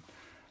sleeping.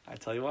 I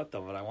tell you what,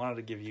 though, but I wanted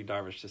to give you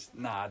Darvish just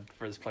nod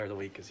for this player of the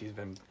week because he's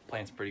been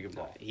playing some pretty good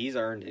ball. He's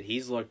earned it.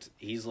 He's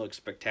looked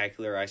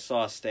spectacular. I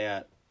saw a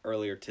stat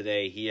earlier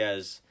today. He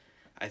has,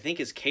 I think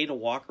his K to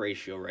walk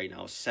ratio right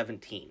now is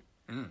 17.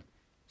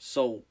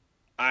 So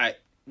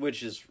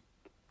which is,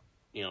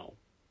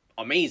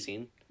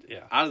 amazing.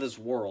 Yeah. Out of this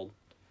world.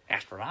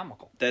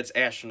 Astronomical. That's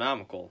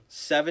astronomical.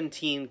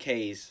 17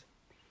 Ks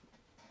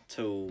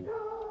to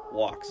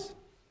walks.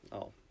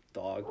 Oh,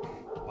 dog.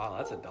 Wow,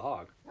 that's a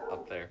dog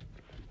up there.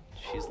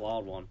 She's a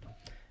loud one.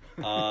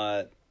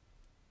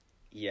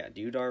 Yeah,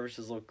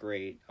 Darvish's look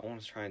great. I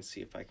want to try and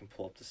see if I can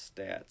pull up the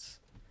stats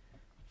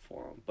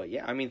for him. But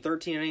yeah,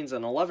 13 innings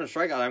and 11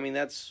 strikeouts. I mean,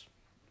 that's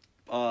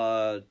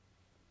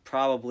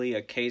probably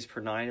a Ks per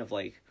 9 of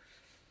like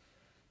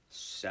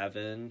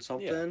 7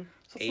 something. Yeah.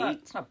 So 8.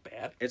 It's not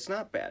bad. It's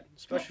not bad,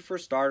 especially for a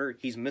starter.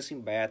 He's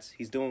missing bats.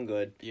 He's doing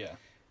good. Yeah.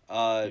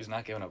 He's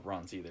not giving up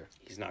runs either.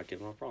 He's not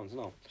giving up runs.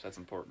 No, so that's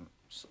important.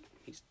 So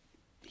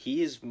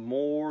he is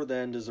more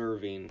than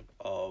deserving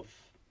of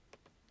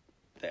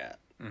that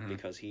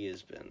because he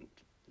has been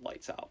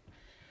lights out.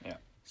 Yeah.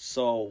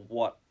 So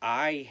what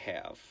I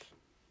have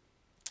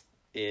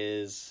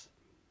is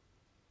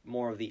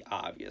more of the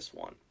obvious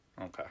one.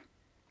 Okay.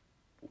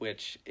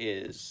 Which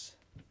is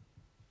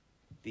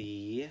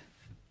the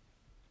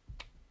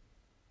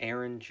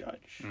Aaron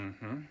Judge.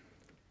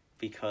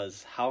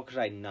 Because how could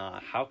I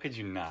not? How could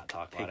you not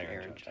talk about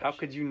Aaron Judge? How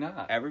could you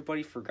not?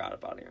 Everybody forgot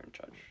about Aaron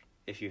Judge.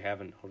 If you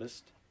haven't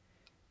noticed.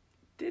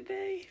 Did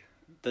they?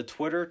 The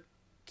Twitter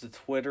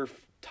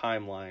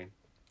timeline,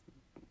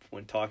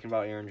 when talking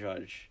about Aaron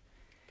Judge.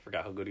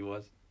 Forgot how good he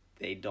was?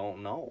 They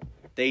don't know.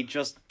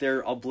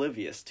 They're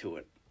oblivious to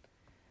it.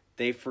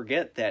 They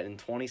forget that in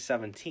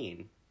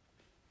 2017,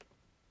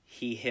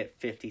 he hit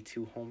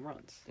 52 home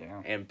runs.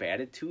 Yeah. And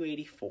batted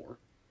 .284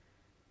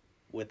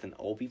 with an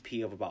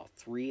OBP of about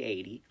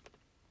 380,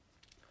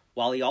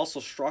 while he also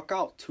struck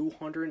out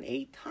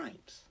 208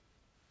 times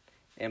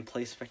and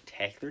played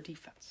spectacular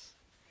defense.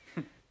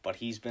 But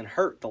he's been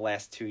hurt the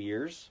last 2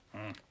 years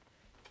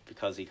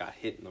because he got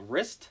hit in the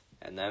wrist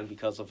and then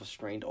because of a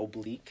strained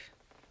oblique.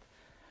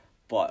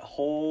 But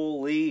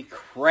holy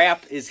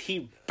crap, is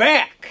he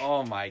back?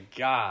 Oh my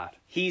God.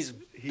 He's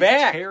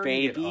back,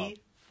 baby.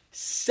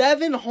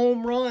 7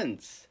 home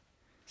runs.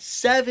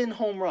 7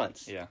 home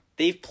runs. Yeah.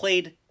 They've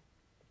played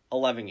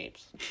 11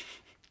 games.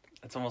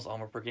 That's almost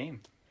homer per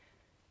game.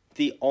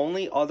 The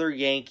only other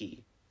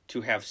Yankee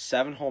to have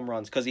 7 home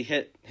runs, because he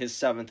hit his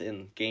 7th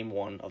in game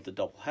 1 of the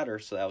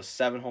doubleheader, so that was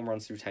 7 home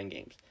runs through 10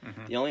 games.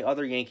 The only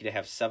other Yankee to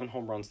have 7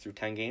 home runs through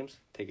 10 games,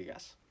 take a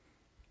guess.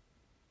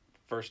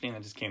 First name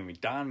that just came to me,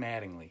 Don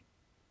Mattingly.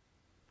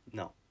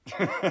 No.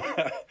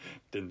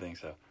 Didn't think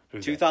so.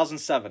 Who's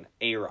 2007,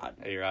 A-Rod.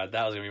 A-Rod,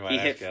 that was going to be my He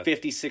next hit guess.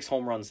 56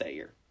 home runs that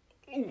year.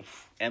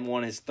 Oof. And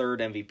won his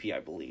 3rd MVP, I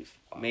believe.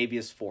 Wow. Maybe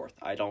his 4th.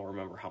 I don't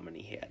remember how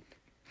many he had.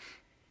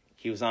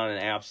 He was on an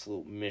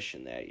absolute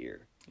mission that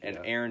year. And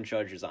Aaron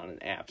Judge is on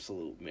an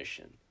absolute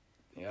mission.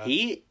 Yeah.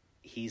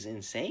 He's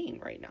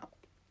insane right now.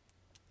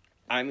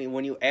 I mean,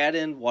 when you add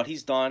in what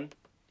he's done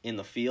in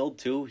the field,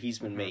 too, he's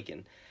been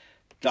making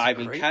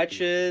diving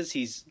catches.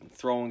 He's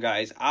throwing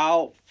guys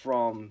out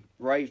from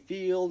right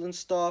field and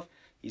stuff.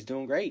 He's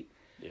doing great.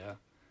 Yeah.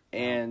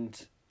 And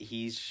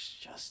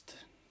he's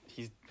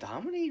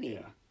dominating. Yeah.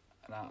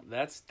 Now,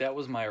 that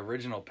was my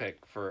original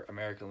pick for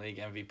American League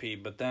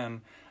MVP, but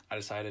then I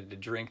decided to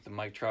drink the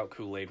Mike Trout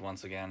Kool-Aid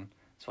once again,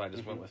 so I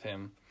just went with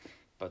him.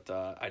 But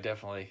I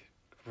definitely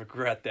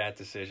regret that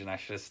decision. I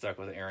should have stuck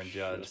with Aaron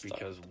Judge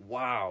because,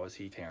 wow, is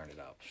he tearing it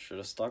up. Should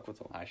have stuck with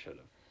him. I should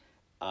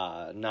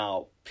have.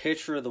 Now,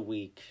 pitcher of the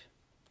week,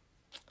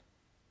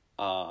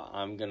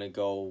 I'm going to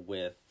go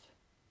with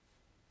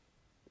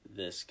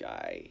this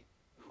guy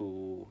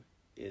who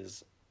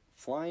is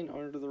flying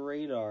under the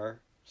radar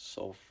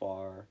so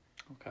far.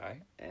 Okay.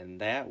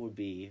 And that would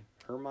be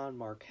German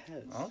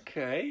Marquez.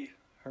 Okay.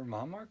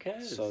 German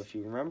Marquez. So if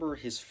you remember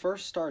his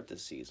first start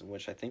this season,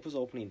 which I think was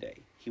opening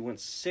day, he went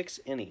 6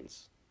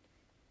 innings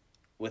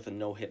with a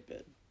no-hit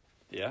bid.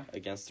 Yeah.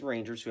 Against the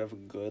Rangers, who have a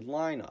good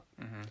lineup.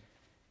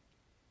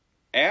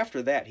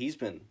 After that, he's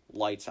been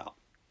lights out.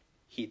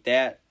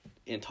 That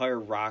entire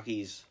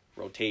Rockies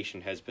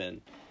rotation has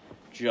been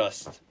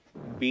just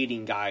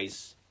beating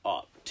guys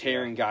up,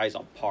 tearing guys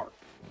apart.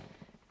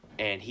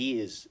 And he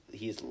is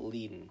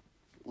leading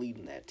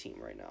that team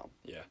right now.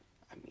 Yeah.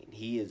 I mean,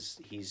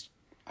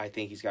 I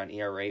think he's got an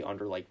ERA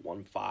under like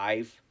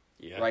 1.5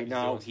 right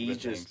now.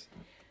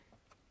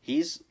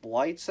 He's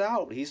lights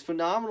out. He's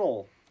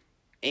phenomenal.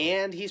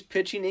 And he's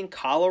pitching in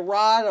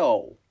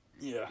Colorado.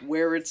 Yeah.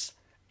 Where it's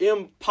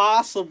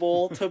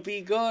impossible to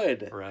be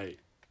good. Right.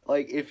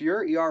 Like, if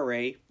your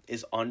ERA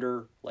is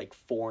under like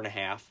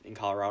 4.5 in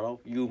Colorado,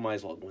 you might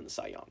as well win the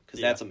Cy Young. Because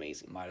that's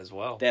amazing. Might as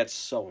well. That's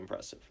so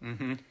impressive.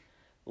 Mm-hmm.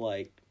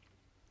 Like,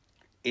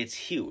 it's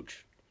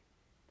huge.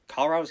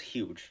 Colorado's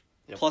huge.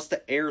 Yep. Plus,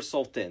 the air's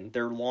so thin.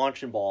 They're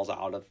launching balls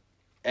out of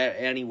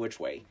any which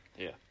way.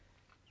 Yeah.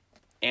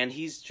 And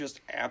he's just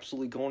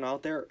absolutely going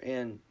out there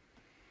and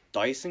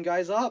dicing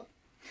guys up.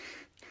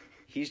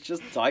 He's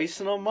just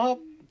dicing them up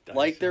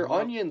like they're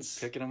onions.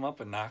 Picking them up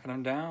and knocking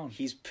them down.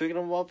 He's picking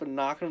them up and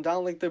knocking them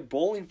down like they're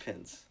bowling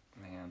pins.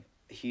 Man.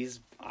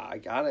 I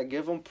gotta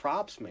give him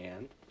props,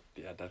 man.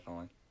 Yeah,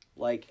 definitely.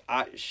 Like,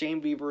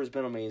 Shane Bieber has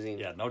been amazing.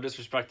 Yeah, no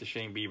disrespect to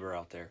Shane Bieber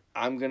out there.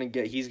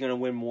 He's gonna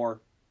win more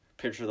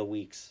Pitcher of the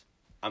Weeks.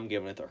 I'm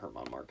giving it to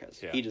Herman Marquez.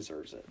 Yeah. He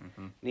deserves it.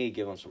 Mm-hmm. Need to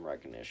give him some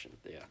recognition.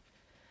 Yeah.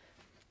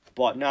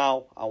 But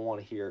now I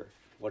want to hear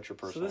what's your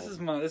personal. So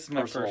this is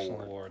my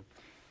personal award.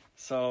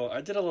 So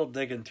I did a little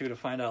digging too to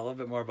find out a little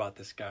bit more about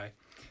this guy.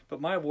 But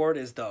my award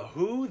is the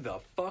Who the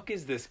Fuck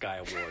Is This Guy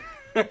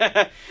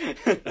award.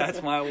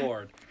 That's my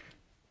award.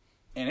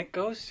 And it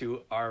goes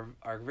to our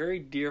very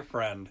dear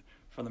friend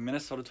from the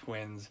Minnesota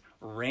Twins,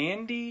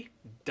 Randy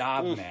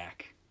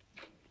Dobnak.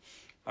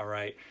 All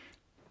right.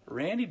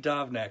 Randy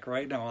Dobnak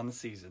right now on the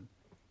season.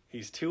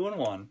 He's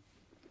 2-1.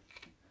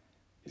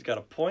 He's got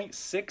a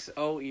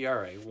 .60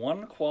 ERA,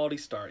 one quality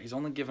start. He's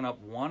only given up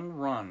one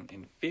run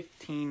in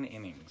 15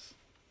 innings.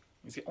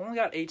 He's only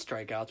got 8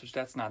 strikeouts, which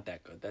that's not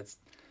that good. That's,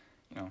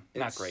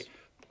 not great.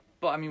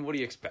 But, I mean, what do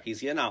you expect?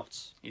 He's getting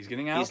outs. He's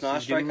getting outs. He's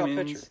not a strikeout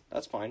pitcher.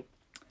 That's fine.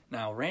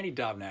 Now, Randy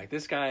Dobnak,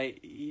 this guy,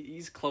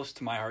 he's close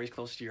to my heart. He's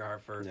close to your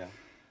heart.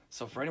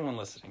 So for anyone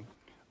listening,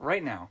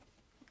 right now,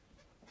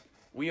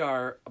 we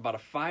are about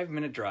a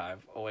 5-minute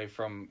drive away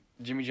from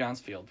Jimmy John's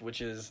Field, which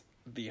is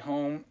the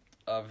home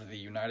of the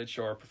United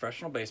Shore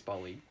Professional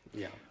Baseball League.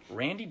 Yeah.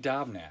 Randy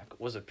Dobnak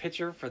was a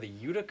pitcher for the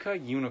Utica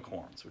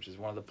Unicorns, which is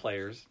one of the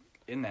players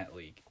in that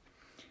league.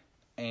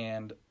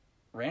 And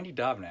Randy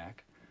Dobnak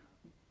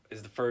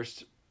is the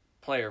first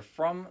player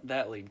from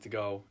that league to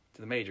go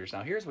to the majors.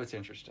 Now, here's what's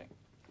interesting.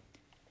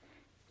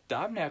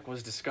 Dobnak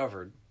was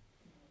discovered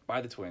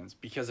by the Twins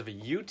because of a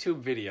YouTube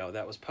video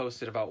that was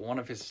posted about one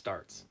of his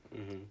starts.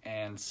 Mm-hmm.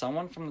 And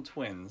someone from the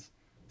Twins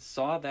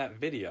saw that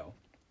video,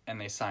 and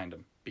they signed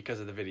him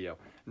because of the video.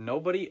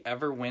 Nobody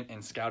ever went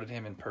and scouted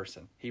him in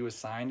person. He was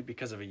signed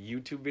because of a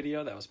YouTube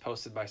video that was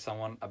posted by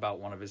someone about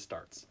one of his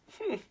starts.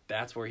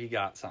 That's where he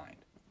got signed.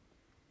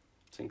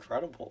 It's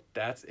incredible.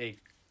 That's a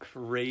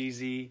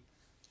crazy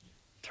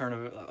turn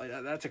of...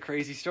 That's a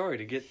crazy story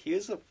to get... He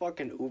is a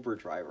fucking Uber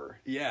driver.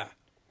 Yeah.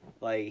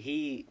 Like,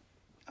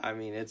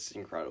 it's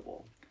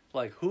incredible.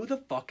 Like, who the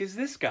fuck is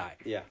this guy?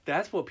 Yeah.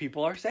 That's what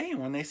people are saying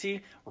when they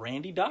see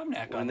Randy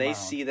Dobnak When they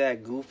see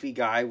that goofy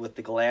guy with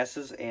the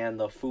glasses and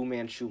the Fu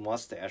Manchu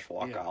mustache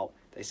walk out,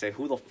 they say,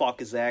 who the fuck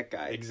is that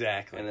guy?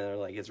 Exactly. And they're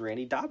like, it's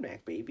Randy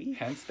Dobnak, baby.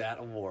 Hence that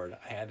award.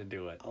 I had to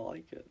do it. I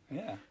like it.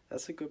 Yeah.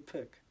 That's a good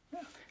pick.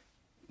 Yeah.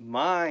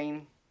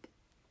 Mine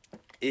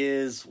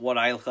is what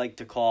I like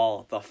to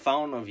call the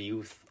Fountain of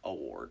Youth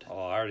Award.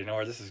 Oh, I already know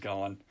where this is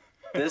going.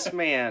 This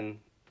man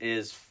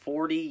is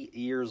 40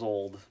 years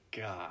old.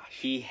 Gosh.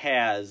 He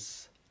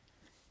has,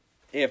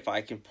 if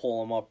I can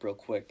pull him up real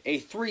quick, a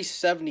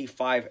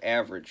 375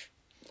 average,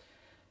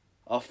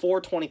 a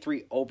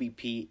 423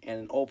 OBP,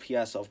 and an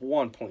OPS of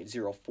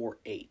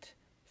 1.048.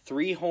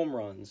 3 home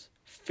runs,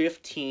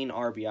 15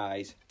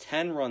 RBIs,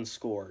 10 runs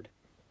scored.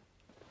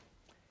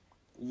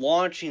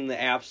 Launching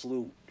the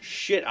absolute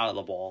shit out of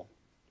the ball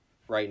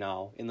right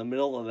now in the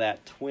middle of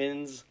that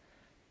Twins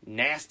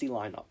nasty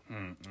lineup.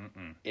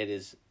 It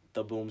is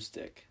the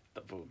boomstick.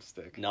 The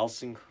boomstick.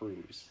 Nelson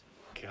Cruz.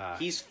 God.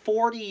 He's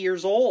 40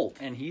 years old.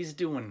 And he's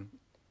doing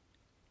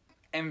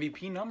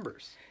MVP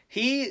numbers.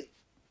 He,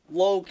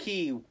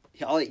 low-key,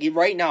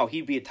 right now,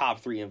 he'd be a top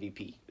 3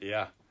 MVP.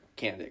 Yeah.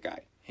 Candidate guy.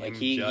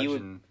 He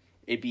would.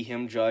 It'd be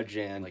him, Judge,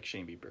 and... Like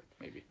Shane Bieber,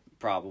 maybe.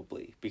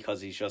 Probably,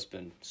 because he's just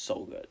been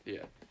so good.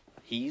 Yeah.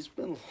 He's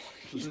been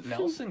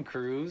Nelson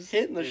Cruz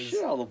hitting the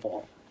shit out of the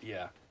ball.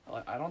 Yeah.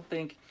 I don't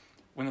think...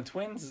 When the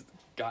Twins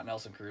got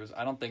Nelson Cruz,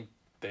 I don't think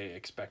they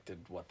expected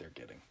what they're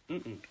getting.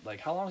 Mm-mm. Like,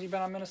 how long has he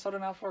been on Minnesota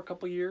now for? A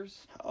couple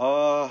years?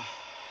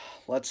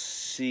 Let's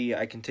see.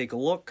 I can take a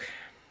look.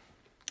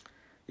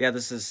 Yeah,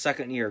 this is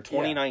second year,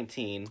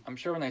 2019. Yeah. I'm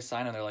sure when they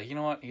sign him, they're like, you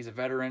know what? He's a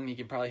veteran. He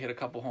can probably hit a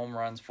couple home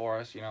runs for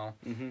us,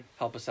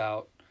 help us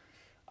out.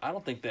 I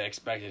don't think they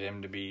expected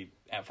him to be,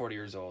 at 40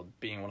 years old,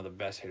 being one of the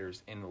best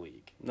hitters in the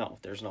league. No,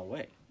 there's no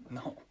way.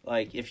 No.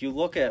 Like, if you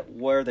look at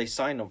where they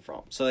signed him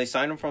from. So they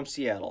signed him from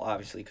Seattle,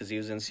 obviously, because he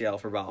was in Seattle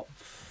for about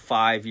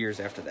 5 years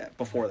after that.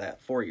 Before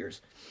that, 4 years.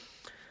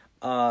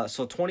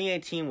 So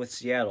 2018 with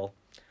Seattle,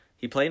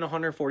 he played in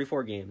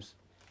 144 games.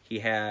 He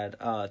had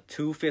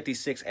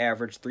 256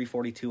 average,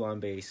 342 on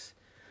base.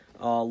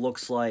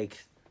 Looks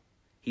like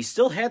he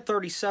still had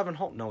 37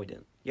 home. No, he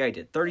didn't. Yeah, he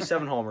did.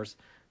 37 homers.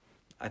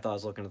 I thought I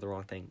was looking at the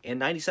wrong thing. And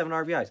 97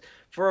 RBIs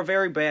for a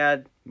very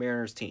bad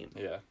Mariners team.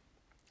 Yeah.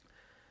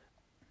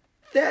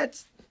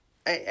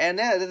 And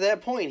at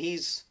that point,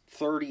 he's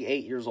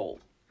 38 years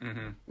old.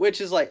 Mm-hmm.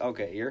 Which is like,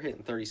 okay, you're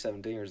hitting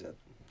 37 dingers at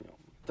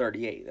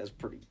 38. That's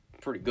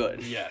pretty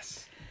good.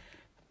 Yes.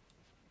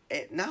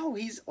 And now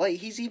he's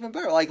even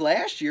better. Like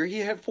last year, he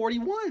had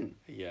 41.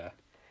 Yeah.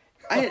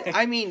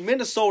 I mean,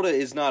 Minnesota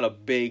is not a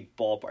big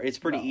ballpark. It's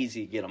pretty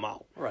easy to get him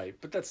out. Right,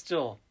 but that's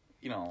still,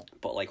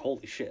 But like,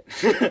 holy shit.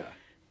 Yeah.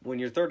 When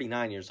you're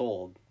 39 years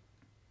old,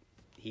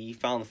 he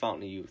found the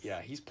fountain of youth.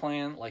 Yeah, he's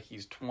playing like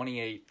he's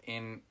 28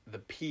 in the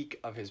peak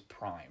of his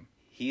prime.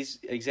 He's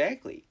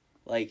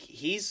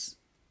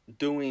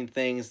doing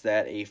things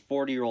that a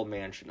 40-year-old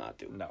man should not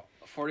do. No,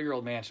 a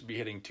 40-year-old man should be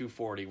hitting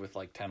 240 with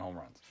like 10 home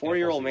runs.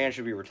 40-year-old man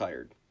should be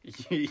retired.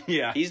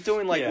 Yeah. He's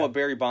doing what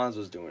Barry Bonds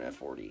was doing at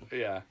 40.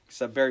 Yeah.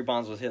 Except Barry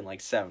Bonds was hitting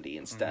like 70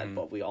 instead,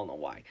 but we all know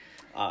why.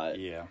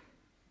 Yeah.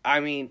 I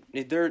mean,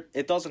 it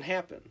doesn't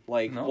happen.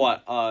 Like,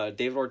 No.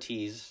 David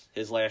Ortiz,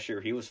 his last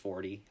year, he was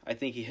 40. I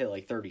think he hit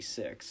like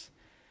 36.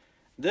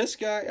 This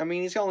guy, I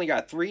mean, he's only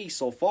got 3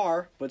 so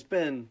far, but it's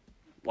been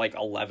like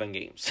 11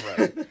 games.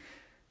 Right.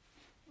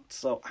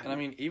 So, and I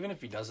mean, even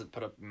if he doesn't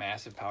put up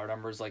massive power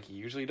numbers like he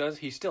usually does,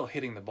 he's still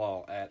hitting the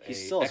ball at an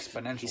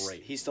exponential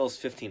rate. He still has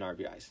 15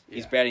 RBIs.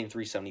 He's Yeah. batting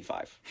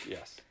 .375.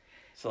 Yes.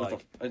 So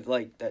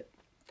like that,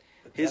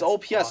 his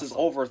OPS is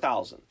over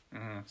 1,000.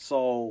 Mm-hmm.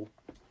 So,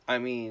 I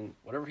mean,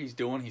 whatever he's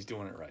doing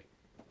it right.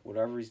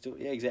 Whatever he's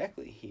doing, yeah,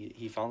 exactly.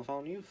 He found the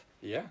fountain of youth.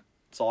 Yeah.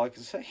 That's all I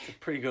can say.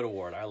 Pretty good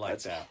award. I like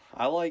that.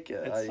 I like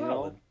it. It's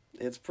solid.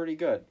 It's pretty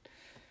good.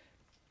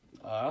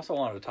 I also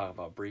wanted to talk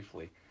about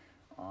briefly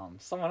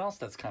someone else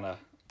that's kind of,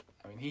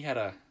 he had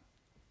a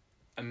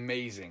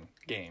amazing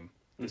game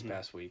this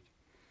past week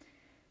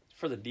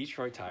for the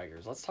Detroit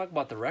Tigers. Let's talk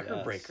about the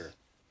record breaker,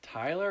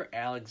 Tyler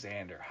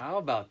Alexander. How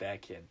about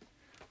that kid?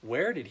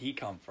 Where did he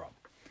come from?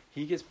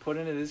 He gets put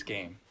into this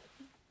game,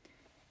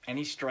 and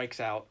he strikes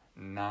out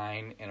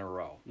 9 in a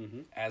row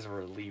as a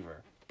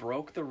reliever.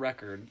 Broke the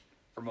record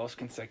for most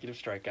consecutive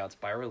strikeouts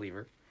by a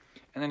reliever,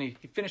 and then he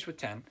finished with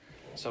 10.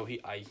 So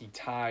he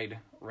tied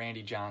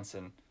Randy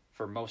Johnson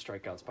for most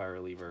strikeouts by a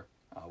reliever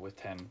with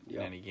 10 in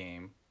any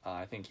game.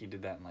 I think he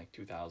did that in like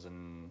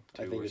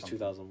 2002 I think or it's something.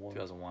 2001.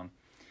 2001.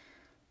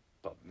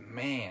 But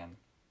man,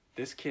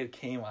 this kid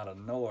came out of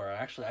nowhere.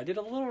 Actually, I did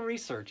a little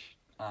research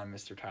on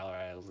Mr. Tyler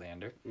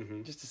Alexander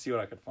just to see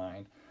what I could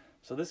find.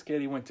 So this kid,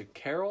 he went to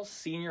Carroll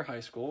Senior High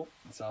School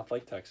in South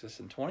Lake,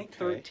 Texas. In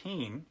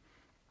 2013,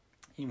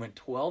 he went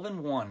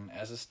 12-1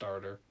 as a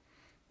starter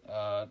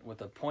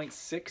with a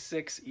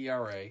 .66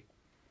 ERA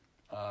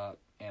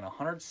and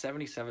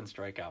 177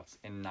 strikeouts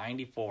in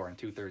 94 and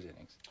 2/3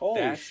 innings.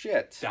 Holy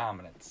shit.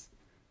 Dominance.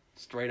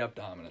 Straight up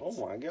dominance.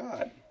 Oh my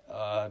god.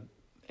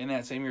 In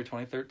that same year,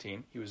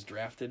 2013, he was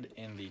drafted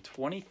in the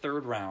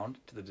 23rd round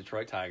to the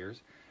Detroit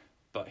Tigers,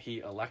 but he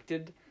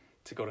elected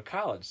to go to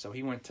college. So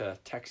he went to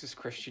Texas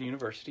Christian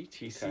University,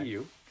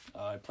 TCU.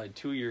 He played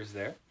 2 years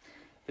there.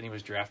 Then he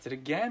was drafted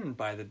again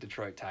by the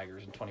Detroit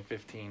Tigers in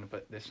 2015,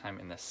 but this time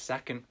in the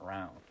 2nd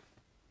round.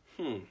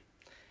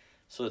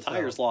 So the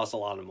Tigers lost a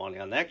lot of money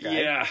on that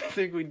guy. Yeah, I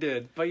think we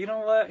did. But you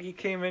know what? He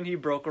came in, he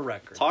broke a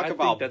record. Talk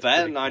about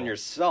betting on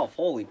yourself.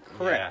 Holy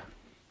crap. Yeah.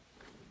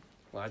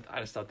 Well,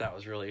 I just thought that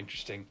was really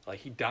interesting. Like,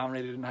 he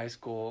dominated in high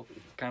school,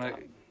 kind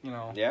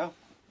of, Yeah.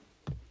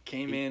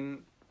 came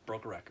in,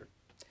 broke a record.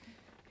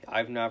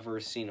 I've never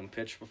seen him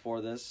pitch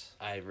before this.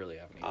 I really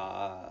haven't either.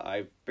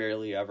 I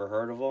barely ever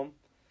heard of him.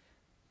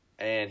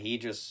 And he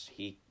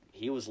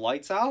was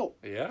lights out.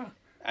 Yeah.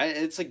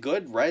 It's a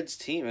good Reds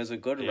team. It's a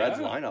good Reds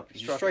lineup. He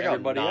struck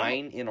out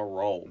 9 in a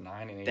row.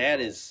 9 in a row.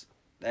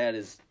 That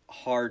is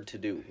hard to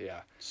do.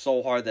 Yeah.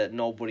 So hard that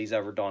nobody's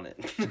ever done it.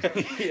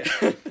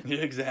 Yeah,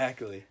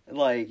 exactly.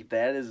 Like,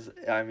 that is,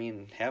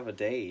 have a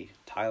day,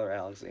 Tyler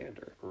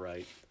Alexander.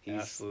 Right.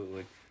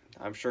 Absolutely.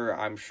 I'm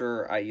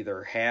sure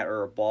either hat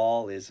or a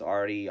ball is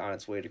already on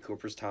its way to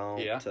Cooperstown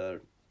to,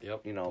 the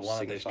one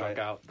that they struck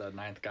out the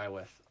 9th guy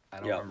with. I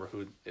don't remember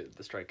who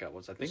the strikeout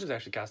was. I think it was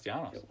actually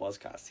Castellanos. It was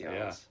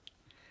Castellanos.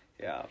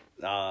 Yeah.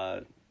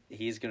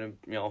 He's going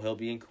to, he'll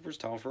be in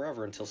Cooperstown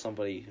forever until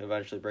somebody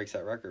eventually breaks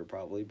that record,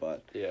 probably.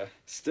 But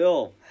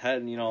still,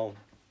 had,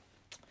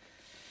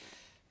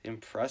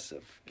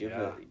 impressive. Give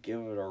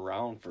it a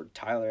round for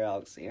Tyler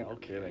Alexander. No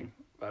kidding.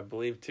 I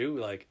believe, too,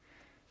 like,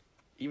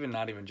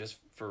 not even just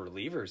for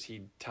relievers,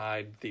 he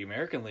tied the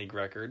American League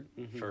record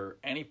for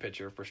any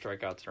pitcher for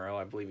strikeouts in a row.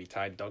 I believe he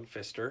tied Doug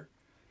Fister.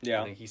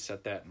 Yeah. I think he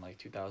set that in,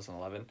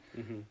 2011.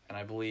 And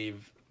I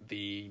believe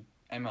the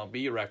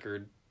MLB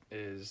record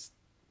is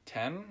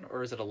 10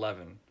 or is it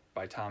 11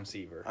 by Tom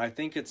Seaver? I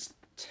think it's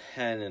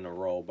 10 in a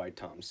row by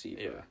Tom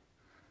Seaver. Yeah.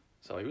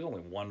 So he was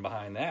only 1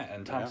 behind that,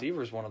 and Tom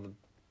Seaver's one of the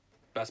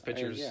best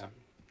pitchers.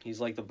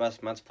 He's like the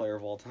best Mets player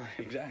of all time.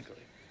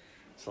 Exactly.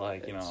 So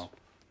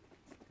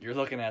you're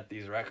looking at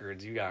these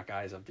records. You got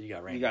guys up there. You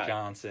got Randy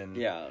Johnson,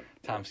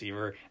 Tom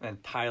Seaver, and then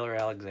Tyler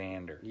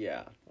Alexander.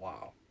 Yeah.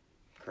 Wow.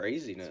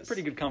 Craziness. It's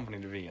pretty good company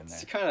to be in there.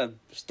 It's the kind of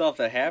stuff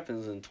that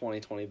happens in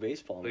 2020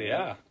 baseball. Man.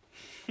 Yeah.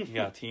 You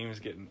got teams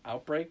getting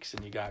outbreaks,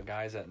 and you got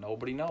guys that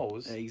nobody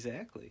knows.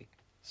 Exactly.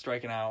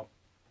 Striking out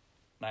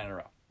 9 in a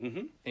row.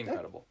 Mm-hmm.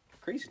 Incredible.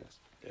 Craziness.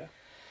 Yeah.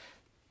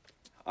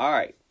 All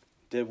right.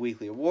 Did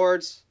weekly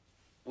awards.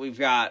 We've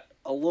got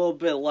a little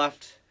bit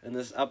left in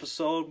this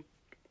episode.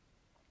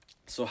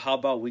 So how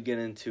about we get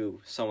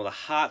into some of the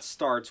hot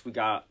starts we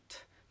got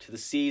to the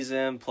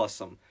season, plus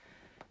some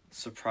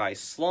surprise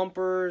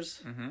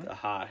slumpers, the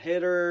hot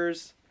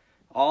hitters,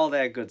 all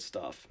that good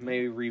stuff.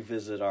 Maybe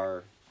revisit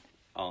our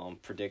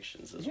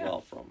predictions as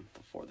well from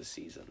before the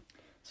season.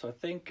 So I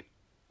think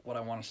what I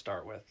want to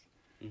start with,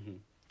 in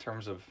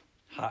terms of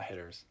hot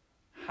hitters,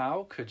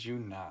 how could you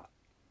not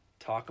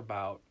talk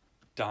about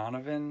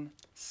Donovan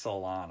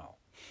Solano?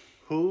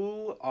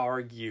 Who are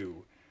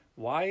you?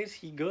 Why is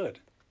he good?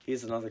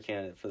 He's another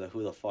candidate for the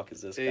who the fuck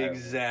is this guy?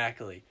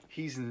 Exactly.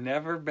 He's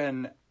never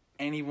been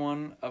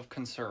anyone of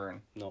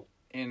concern. Nope.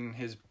 In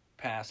his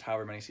past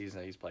however many seasons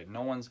that he's played.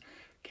 No one's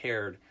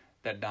cared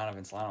that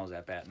Donovan Solano was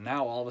at bat.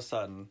 Now all of a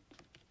sudden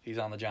he's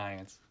on the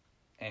Giants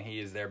and he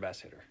is their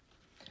best hitter.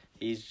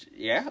 He's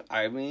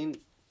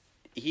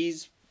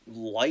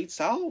lights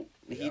out.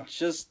 Yeah. He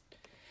just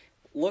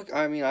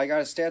I got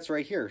his stats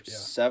right here. Yeah.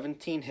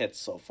 17 hits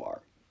so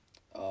far.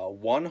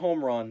 1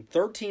 home run,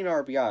 13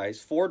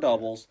 RBIs, 4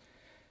 doubles,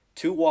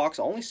 2 walks,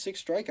 only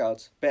 6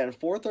 strikeouts, batting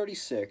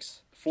 .436,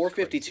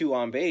 452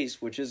 on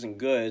base, which isn't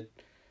good,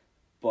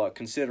 but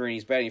considering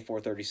he's batting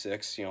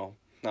 .436,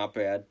 not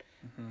bad.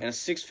 And a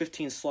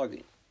 .615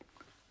 slugging.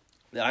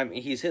 I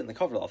mean, he's hitting the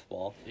cover off the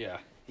ball. Yeah.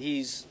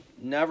 He's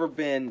never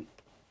been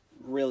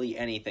really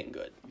anything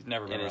good. He's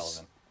never been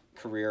relevant.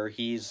 Career.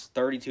 He's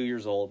 32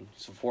 years old.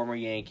 He's a former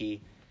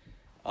Yankee.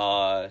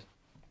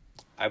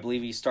 I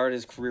believe he started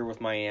his career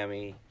with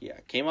Miami. Yeah,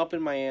 came up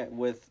in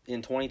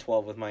in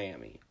 2012 with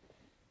Miami.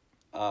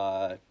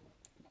 Let's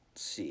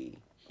see.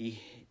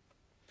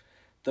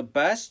 The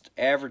best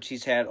average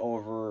he's had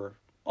over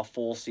a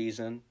full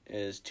season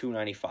is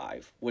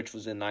 .295, which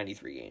was in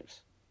 93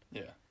 games.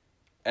 Yeah.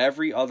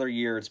 Every other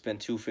year it's been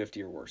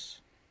 .250 or worse.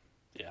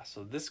 Yeah,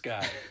 so this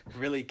guy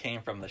really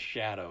came from the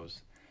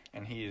shadows,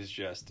 and he is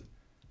just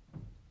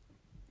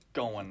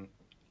going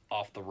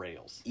off the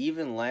rails.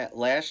 Even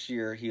last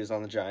year he was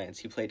on the Giants.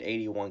 He played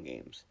 81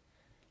 games.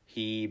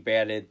 He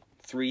batted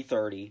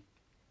 .330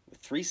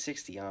 with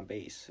 .360 on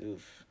base.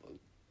 Oof.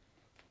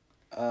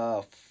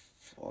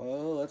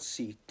 Let's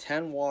see.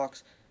 10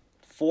 walks,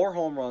 4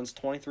 home runs,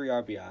 23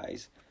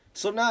 RBIs.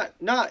 So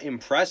not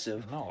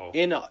impressive. No.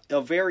 In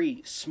a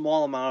very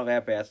small amount of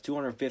at-bats,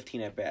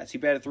 215 at-bats. He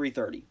batted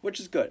 .330,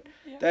 which is good.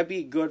 Yeah. That'd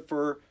be good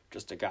for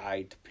just a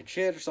guy to pitch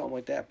hit or something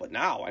like that. But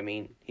now,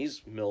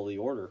 he's middle of the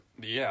order.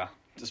 Yeah.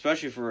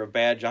 Especially for a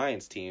bad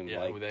Giants team.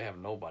 Yeah, they have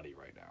nobody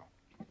right now.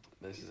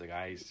 This is a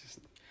guy who's just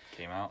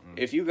came out and...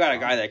 If you got a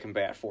guy that can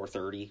bat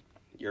 .430,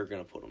 you're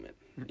going to put him in.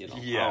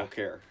 Yeah. I don't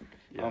care.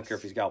 Yes. I don't care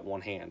if he's got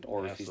one hand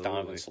or if he's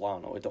Donovan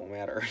Solano. It don't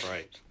matter.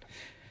 Right.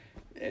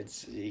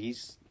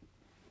 He's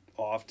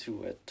off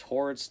to a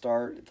torrid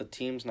start. The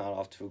team's not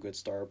off to a good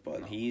start,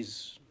 but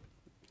he's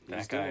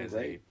that guy doing is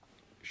great.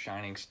 A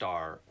shining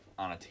star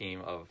on a team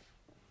of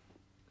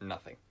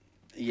nothing.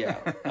 Yeah,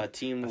 a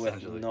team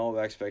with no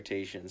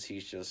expectations.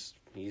 He's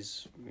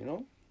he's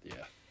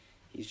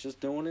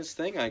just doing his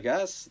thing, I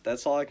guess.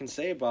 That's all I can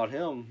say about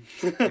him.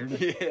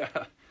 Yeah.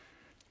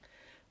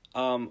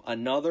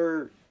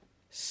 Another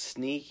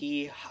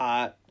sneaky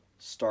hot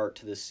start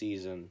to the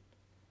season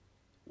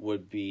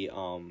would be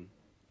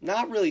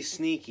not really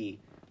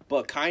sneaky,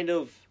 but kind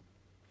of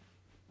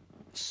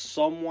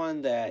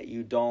someone that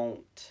you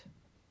don't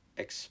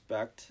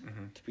expect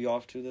to be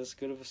off to this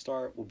good of a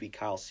start would be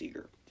Kyle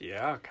Seager.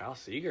 Yeah, Kyle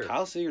Seager.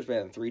 Kyle Seager's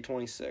batting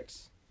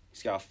 .326.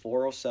 He's got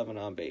 .407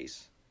 on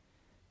base,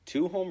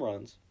 2 home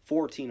runs,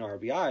 14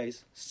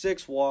 RBIs,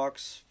 6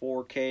 walks,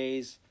 4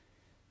 Ks,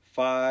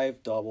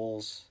 5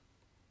 doubles,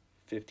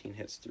 15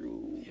 hits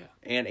through,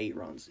 and 8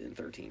 runs in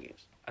 13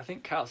 games. I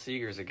think Kyle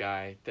Seager is a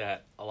guy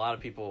that a lot of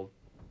people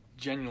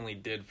genuinely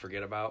did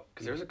forget about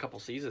because there was a couple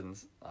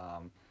seasons.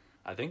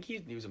 I think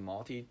he was a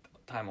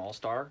multi-time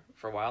All-Star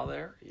for a while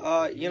there. He's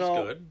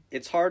good.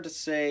 It's hard to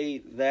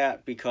say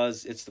that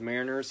because it's the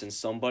Mariners and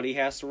somebody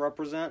has to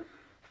represent.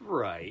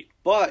 Right.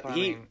 But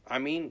he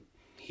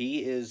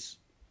is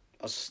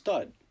a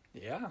stud.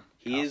 Yeah.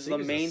 He is the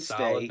mainstay. A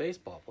solid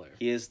baseball player.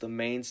 He is the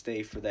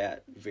mainstay for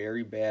that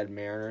very bad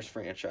Mariners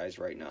franchise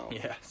right now.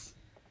 Yes.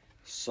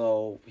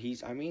 So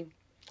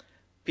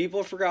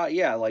people forgot,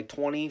 like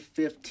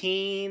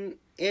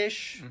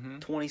 2015-ish,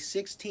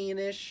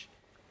 2016-ish.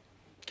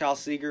 Kyle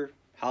Seager,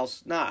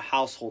 not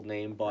household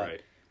name,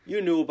 but you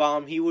knew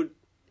about him. He would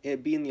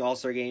be in the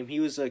All-Star game. He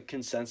was a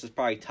consensus,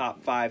 probably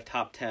top 5,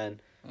 top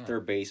 10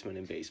 third baseman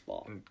in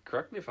baseball. And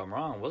correct me if I'm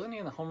wrong. Wasn't he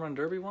in the home run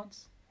derby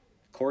once?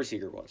 Corey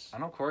Seager was. I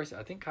know Corey.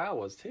 I think Kyle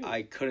was too.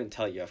 I couldn't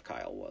tell you if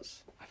Kyle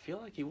was. I feel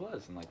like he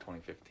was in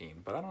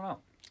 2015, but I don't know.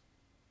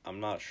 I'm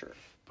not sure.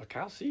 But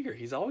Kyle Seager,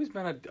 he's always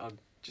been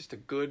just a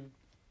good,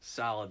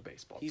 solid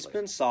baseball He's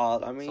player. been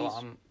solid. I mean, So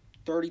he's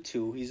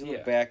 32. He's in the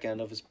Yeah. back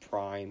end of his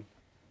prime.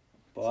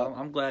 But So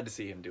I'm glad to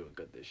see him doing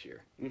good this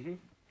year. mhm.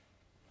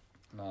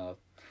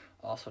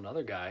 Also,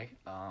 another guy,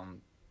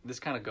 this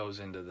kind of goes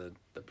into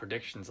the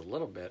predictions a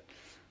little bit,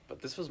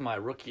 but this was my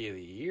Rookie of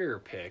the Year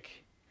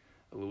pick,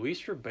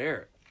 Luis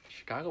Robert,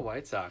 Chicago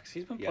White Sox.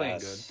 He's been playing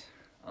Yes.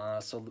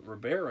 good. So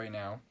Robert right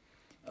now,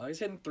 he's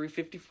hitting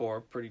 .354,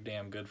 pretty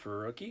damn good for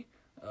a rookie.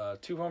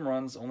 2 home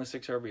runs, only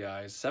 6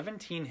 RBIs,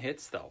 17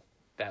 hits though.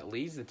 That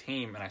leads the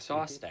team, and I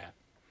saw a stat.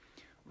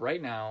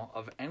 Right now,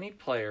 of any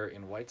player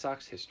in White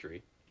Sox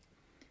history,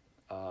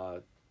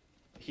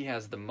 he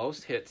has the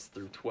most hits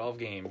through 12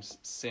 games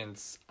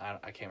since,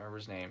 I can't remember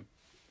his name,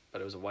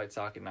 but it was a White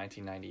Sox in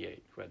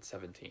 1998 who had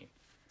 17.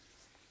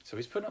 So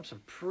he's putting up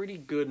some pretty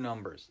good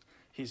numbers.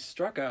 He's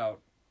struck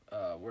out,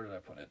 where did I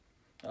put it?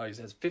 Oh, he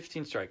has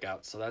 15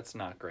 strikeouts, so that's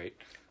not great.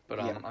 But,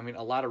 Yeah. I mean,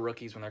 a lot of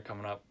rookies, when they're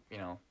coming up,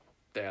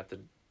 they have to,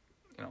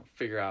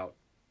 figure out.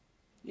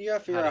 You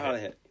gotta figure out how to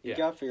hit. You Yeah.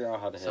 gotta figure out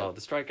how to hit. So the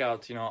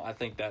strikeouts, I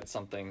think that's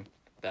something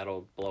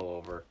that'll blow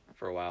over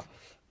for a while.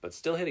 But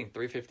still hitting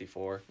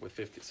 .354 with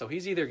 50. So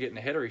he's either getting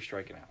a hit or he's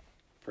striking out.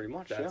 Pretty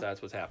much,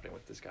 That's what's happening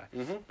with this guy.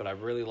 Mhm. But I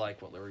really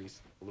like what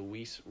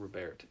Luis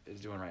Robert is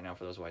doing right now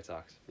for those White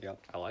Sox. Yep.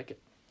 I like it.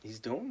 He's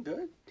doing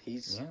good.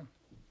 He's. Yeah.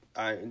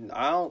 I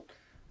don't.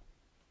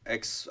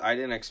 I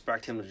didn't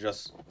expect him to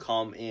just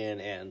come in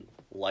and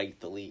light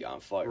the league on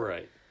fire.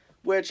 Right.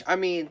 Which, I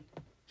mean,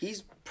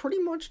 he's pretty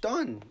much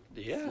done.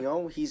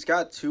 Yeah. He's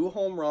got 2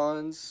 home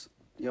runs,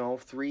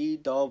 3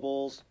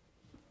 doubles.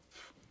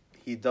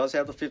 He does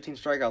have the 15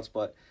 strikeouts,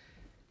 but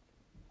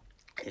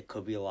it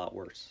could be a lot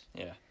worse.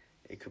 Yeah.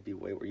 It could be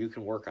way where you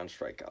can work on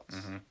strikeouts.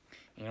 Mm-hmm.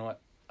 You know what?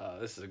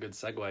 This is a good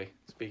segue.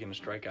 Speaking of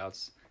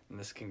strikeouts, and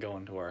this can go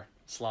into our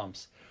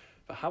slumps.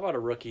 But how about a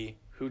rookie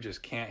who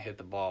just can't hit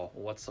the ball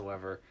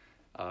whatsoever?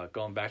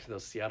 Going back to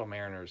those Seattle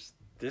Mariners,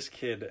 this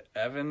kid,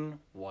 Evan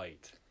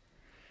White.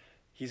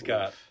 He's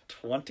got Oof.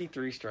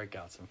 23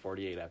 strikeouts and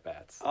 48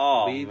 at-bats.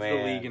 Oh, Leads man.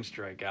 the league in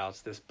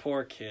strikeouts. This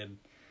poor kid,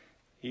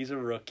 he's a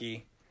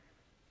rookie.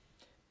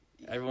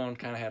 Everyone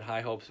kind of had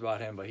high hopes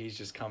about him, but he's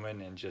just come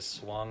in and just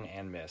swung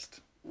and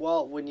missed.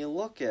 Well, when you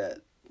look at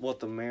what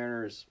the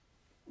Mariners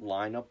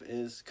lineup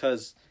is,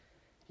 because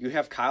you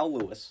have Kyle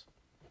Lewis,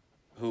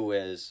 he's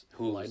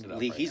Lighting it up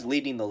right now.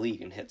 leading the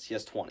league in hits. He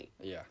has 20,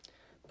 Yeah,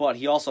 but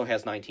he also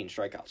has 19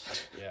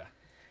 strikeouts. yeah.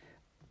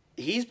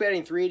 He's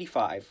batting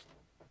 .385,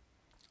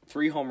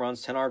 3 home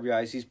runs, 10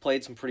 RBIs. He's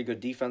played some pretty good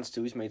defense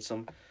too. He's made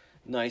some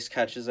nice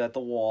catches at the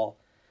wall.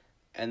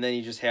 And then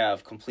you just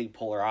have complete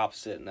polar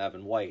opposite in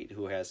Evan White,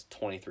 who has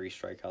 23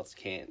 strikeouts,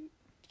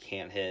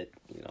 can't hit.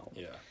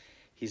 Yeah.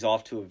 He's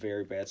off to a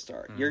very bad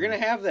start. Mm-hmm. You're gonna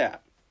have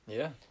that.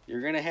 Yeah.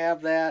 You're gonna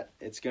have that.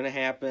 It's gonna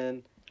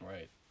happen.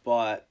 Right.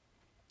 But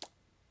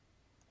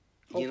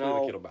Hopefully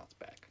the kid will bounce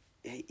back.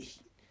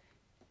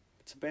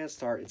 it's a bad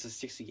start. It's a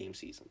 60-game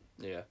season.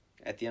 Yeah.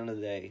 At the end of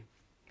the day,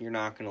 you're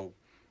not gonna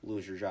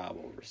lose your job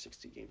over a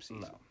 60-game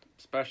season. No.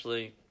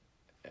 Especially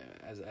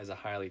as a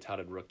highly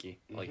touted rookie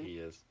like he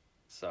is.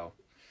 So,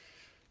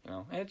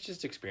 it's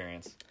just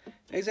experience.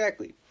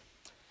 Exactly.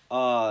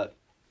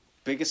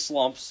 Biggest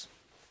slumps.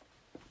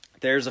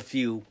 There's a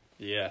few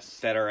Yes.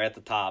 that are at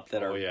the top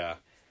that Oh, are yeah.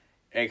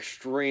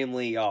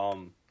 extremely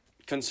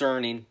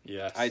concerning.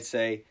 Yes. I'd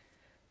say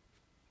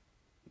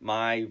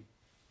my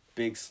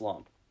big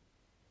slump.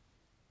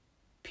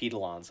 Pete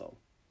Alonso.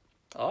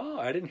 Oh,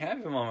 I didn't have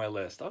him on my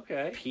list.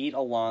 Okay. Pete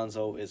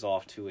Alonso is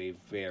off to a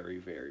very,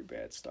 very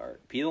bad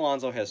start. Pete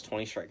Alonso has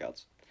 20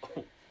 strikeouts.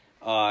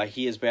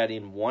 He is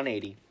batting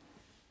 .180.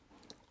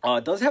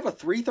 Does have a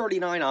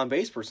 .339 on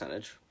base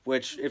percentage,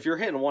 which if you're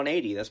hitting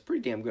 .180, that's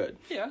pretty damn good.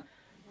 Yeah.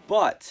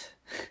 But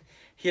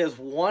he has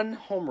 1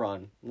 home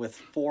run with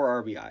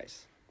 4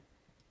 RBIs.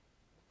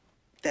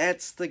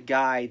 That's the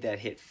guy that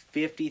hit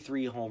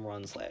 53 home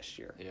runs last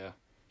year. Yeah.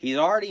 He's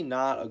already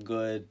not a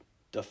good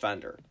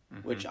defender,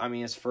 which, I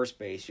mean, it's first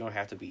base. You don't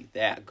have to be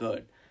that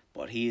good.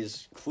 But he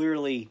is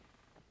clearly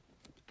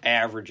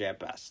average at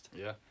best.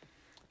 Yeah.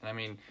 And I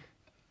mean,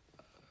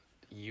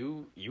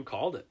 you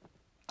called it.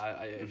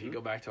 If you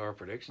go back to our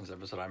predictions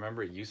episode, I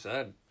remember you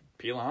said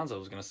Pete Alonso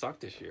was going to suck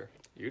this year.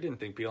 You didn't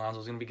think Pete Alonso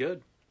was going to be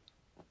good.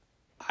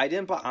 I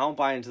don't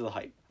buy into the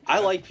hype. I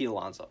like Pete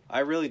Alonso. I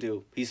really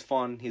do. He's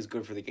fun. He's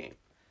good for the game.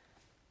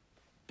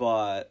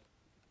 But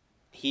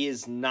he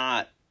is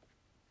not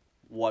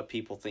what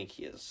people think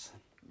he is.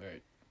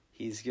 Right.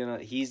 He's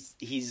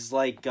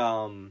like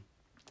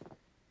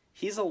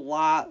he's a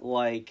lot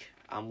like,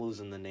 I'm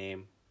losing the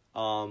name.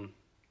 You're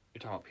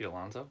talking about Pete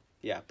Alonso?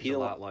 Yeah, He's Pete a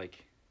lot like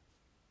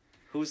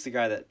Who's the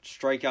guy that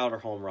strikeout or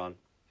home run?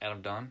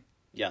 Adam Dunn.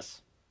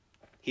 Yes.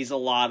 He's a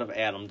lot of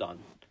Adam Dunn.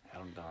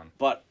 Adam Dunn.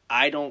 But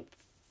I don't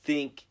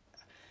think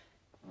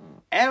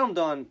Adam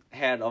Dunn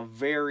had a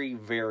very,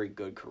 very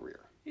good career.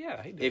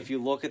 Yeah, he did. If you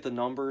look at the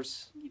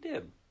numbers, He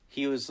did.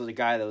 he was the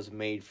guy that was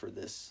made for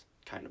this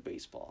kind of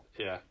baseball.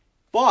 Yeah.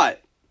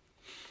 But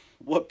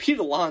what Pete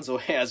Alonso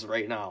has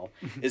right now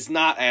is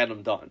not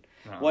Adam Dunn.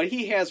 No. What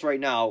he has right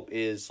now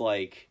is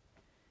like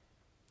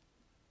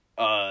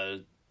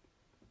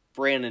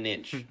Brandon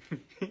Inch.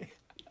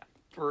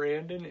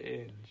 Brandon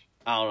Inge.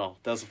 I don't know.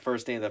 That was the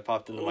first name that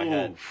popped into my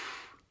head.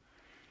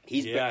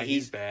 He's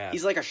bad.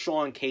 He's like a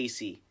Sean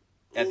Casey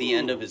at the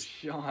end of his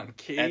Sean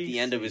Casey. at the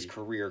end of his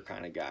career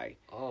kind of guy.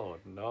 Oh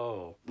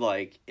no!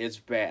 Like, it's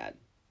bad.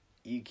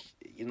 You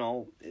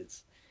know,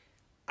 it's.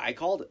 I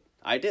called it.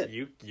 I did.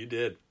 You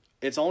did.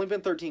 It's only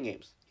been 13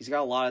 games. He's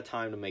got a lot of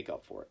time to make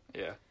up for it.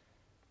 Yeah.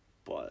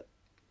 But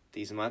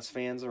these Mets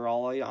fans are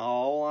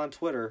all on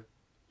Twitter.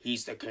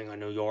 He's the king of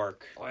New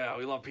York. Oh yeah,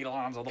 we love Pete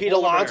Alonso. Pete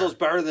Alonso's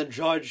better than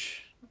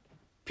Judge.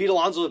 Pete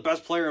Alonso's the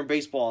best player in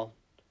baseball.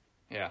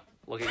 Yeah.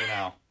 Look at you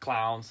now,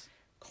 clowns.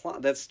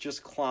 That's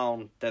just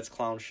clown. That's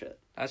clown shit.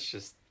 That's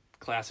just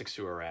classic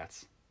sewer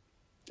rats.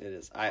 It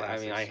is. I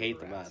mean, I hate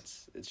the Classic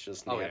Mets. It's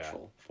just Oh, yeah.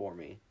 natural for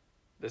me.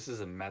 This is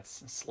a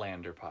Mets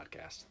slander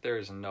podcast. There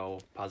is no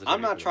positivity.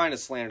 I'm not trying to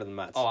slander the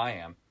Mets. Oh, I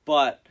am.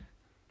 But,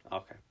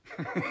 okay.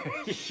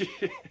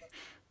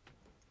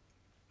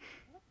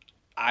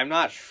 I'm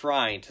not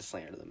trying to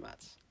slander the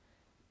Mets.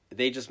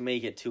 They just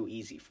make it too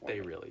easy for me.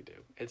 They really do.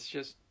 It's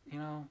just,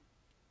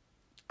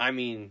 I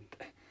mean,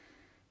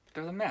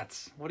 they're the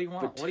Mets. What do you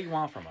want? But- What do you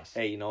want from us?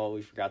 hey, you know what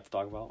we forgot to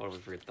talk about? What did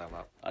we forget to talk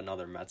about?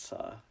 Another Mets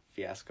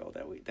fiasco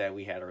that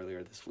we had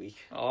earlier this week.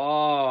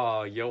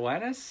 Oh,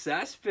 Yoenis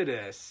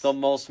Cespedes. The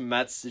most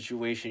Mets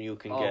situation you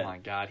can Oh get. my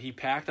God. He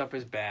packed up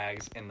his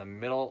bags in the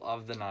middle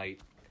of the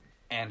night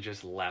and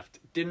just left.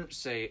 Didn't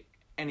say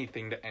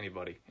anything to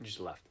anybody and just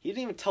left. He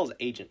didn't even tell his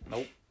agent.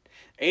 Nope.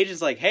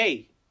 Agent's like,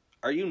 hey,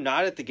 are you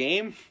not at the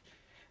game?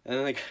 And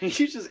then, like,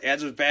 he just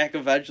answers back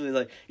eventually,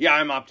 like, yeah,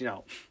 I'm opting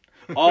out.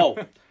 Oh,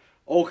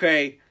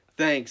 okay,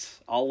 thanks.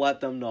 I'll let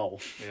them know.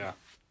 Yeah.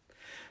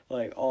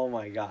 Like, oh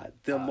my God.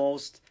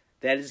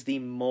 That is the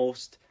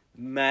most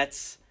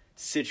Mets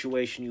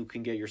situation you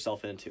can get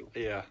yourself into.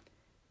 Yeah.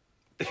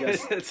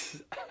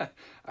 Just,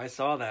 I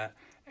saw that,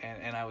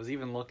 and I was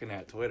even looking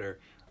at Twitter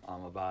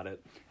about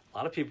it. A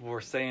lot of people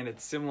were saying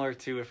it's similar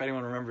to, if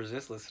anyone remembers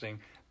this listening,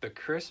 the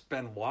Chris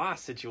Benoit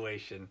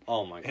situation.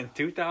 oh my God. In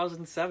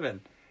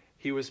 2007,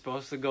 he was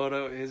supposed to go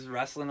to his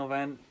wrestling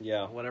event,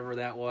 Yeah. whatever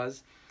that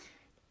was.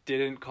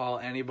 Didn't call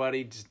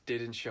anybody, just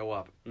didn't show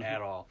up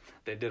at all.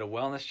 They did a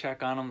wellness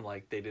check on him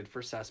like they did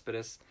for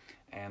Cespedes,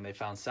 and they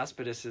found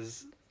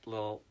Cespedes'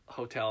 little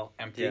hotel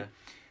empty. Yeah.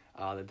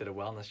 They did a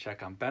wellness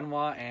check on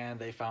Benoit, and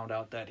they found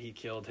out that he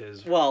killed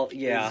his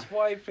yeah. his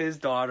wife, his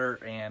daughter,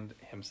 and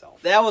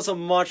himself. That was a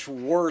much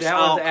worse That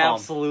was outcome.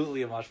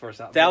 absolutely a much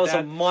worse outcome. That was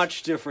a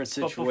much different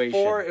situation. But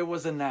before it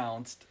was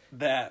announced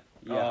that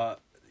Yeah.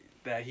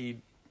 that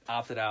he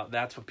opted out,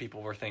 that's what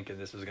people were thinking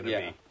this was going to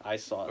yeah, be. I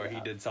saw Or that. he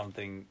did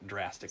something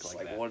drastic It's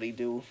like that. what did he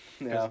do?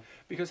 Yeah.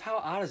 Because how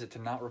odd is it to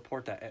not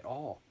report that at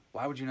all?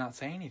 Why would you not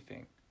say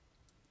anything?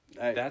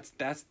 I- That's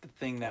the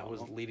thing that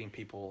was leading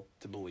people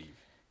to believe.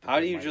 that How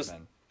there do you might have just-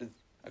 been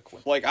a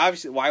quit. Like,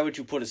 obviously, why would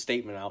you put a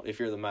statement out if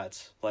you're the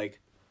Mets? Like,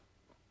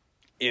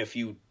 if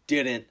you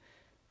didn't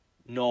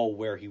know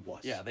where he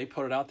was. Yeah, they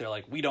put it out there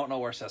like, we don't know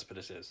where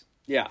Cespedes is.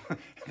 Yeah.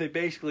 They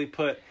basically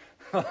put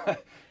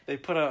they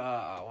put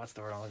a what's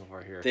the word I'm looking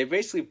for here? They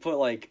basically put,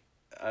 like,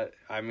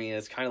 I mean,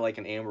 it's kind of like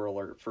an Amber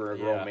Alert for a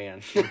grown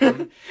man.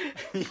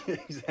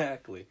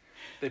 Exactly.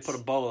 They put a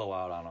bolo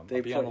out on him.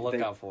 They Be on the put- they-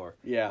 lookout for.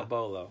 Yeah. A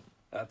bolo.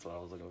 That's what I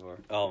was looking for.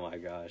 Oh, my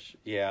gosh.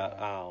 Yeah,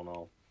 I don't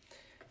know.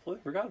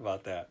 Completely forgot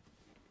about that.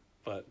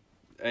 But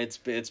It's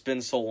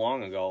been so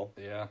long ago.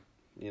 yeah.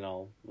 You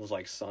know, it was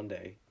like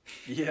Sunday.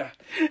 Yeah.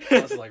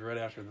 That was like right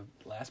after the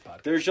last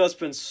podcast. There's just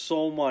been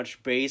so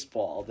much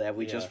baseball that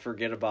we just Yeah.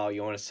 forget about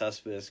Yoenis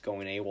Cespedes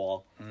going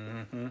AWOL.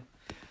 Mm-hmm.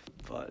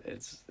 But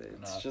it's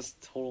Enough.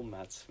 just total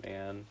Mets,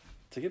 man.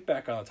 To get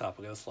back on the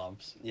topic of the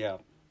slumps, Yeah.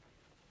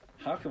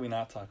 how can we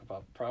not talk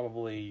about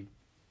probably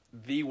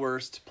the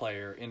worst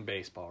player in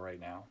baseball right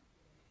now?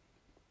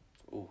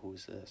 Ooh,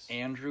 who's this?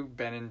 Andrew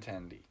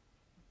Benintendi.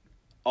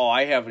 Oh,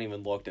 I haven't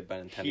even looked at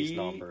Benintendi's He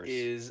numbers.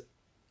 is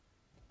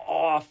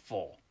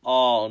awful.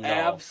 Oh, no.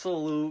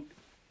 Absolute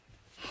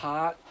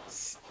hot,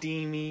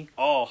 steamy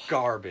Oh,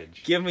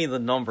 garbage. give me the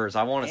numbers.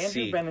 I want to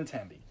Andrew see.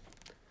 Benintendi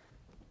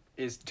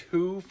is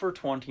 2 for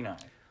 29.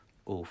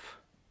 Oof.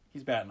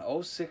 He's batting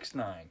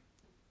 .069.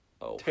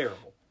 Oh.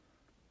 Terrible.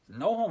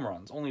 No home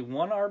runs. Only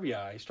 1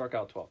 RBI. He struck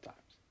out 12 times.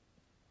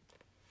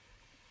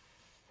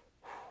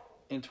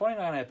 In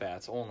 29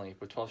 at-bats only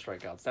with 12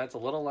 strikeouts, that's a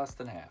little less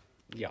than half.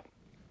 Yeah.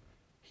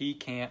 He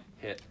can't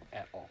hit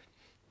at all.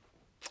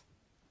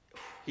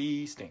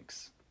 He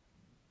stinks.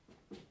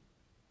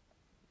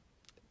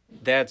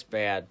 That's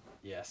bad.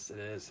 Yes, it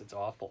is. It's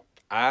awful.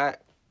 I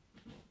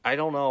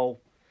don't know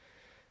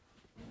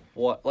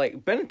what,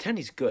 like,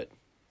 Benintendi's good.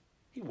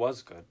 He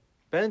was good.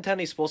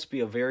 Benintendi's supposed to be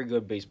a very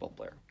good baseball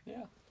player.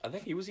 Yeah. I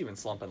think he was even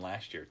slumping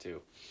last year,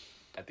 too.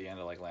 At the end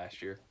of,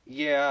 last year.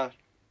 Yeah,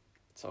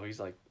 So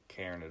he's,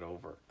 carrying it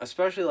over.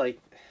 especially,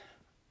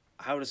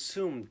 I would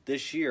assume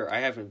this year, I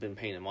haven't been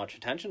paying much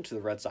attention to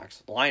the Red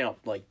Sox lineup,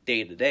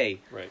 day to day.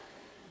 Right.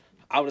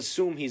 I would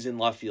assume he's in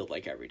left field,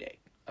 every day.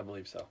 I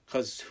believe so.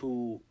 Because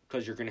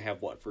you're going to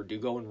have what?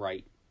 Verdugo and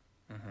right.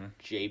 Mm-hmm.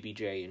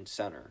 JBJ in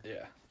center.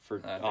 Yeah. For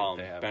they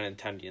have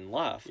Benintendi in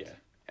left. Yeah.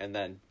 And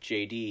then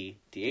JD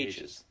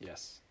DHs.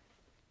 Yes.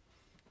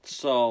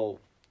 So,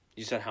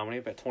 you said how many?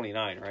 About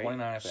 29, right? 29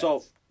 at bats.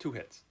 So, 2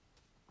 hits.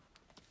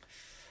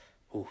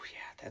 oh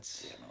yeah,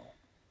 that's Yeah, no.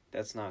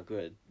 that's not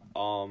good.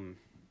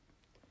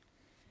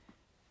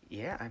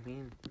 Yeah, I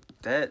mean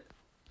that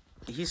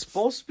he's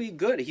supposed to be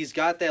good. He's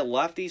got that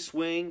lefty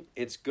swing.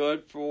 It's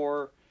good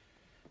for,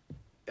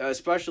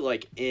 especially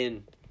like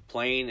in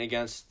playing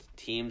against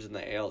teams in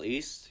the AL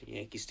East,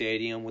 Yankee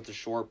Stadium with the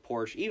short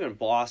porch. Even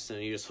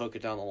Boston, you just hook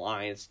it down the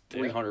line. It's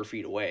 300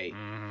 feet away.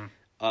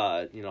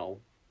 Mm-hmm.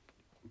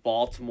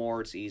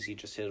 Baltimore, it's easy.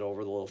 Just hit it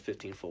over the little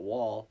 15-foot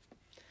wall.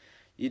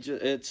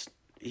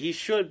 He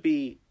should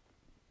be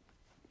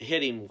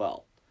hitting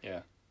well.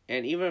 Yeah.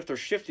 And even if they're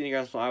shifting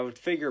against him, I would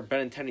figure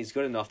Benintendi's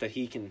good enough that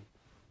he can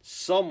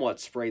somewhat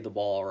spray the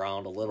ball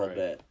around a little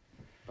bit.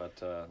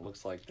 But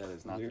looks like that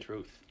is not the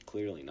truth.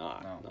 Clearly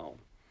not. No.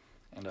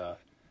 And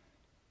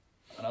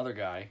another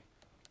guy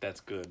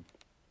that's good,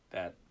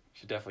 that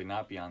should definitely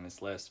not be on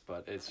this list,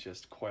 but it's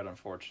just quite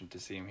unfortunate to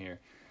see him here.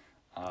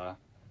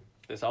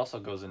 This also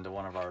goes into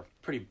one of our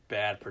pretty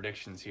bad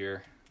predictions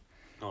here.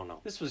 Oh,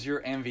 no. This was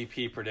your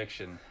MVP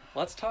prediction.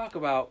 Let's talk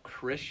about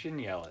Christian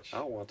Yelich. I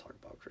don't want to talk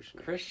about Christian.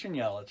 Christian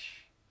Yelich.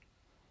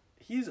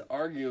 He's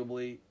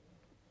arguably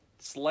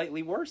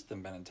slightly worse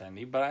than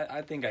Benintendi, but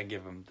I think I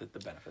give him the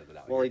benefit of the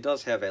doubt. Well, he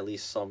does have at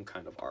least some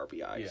kind of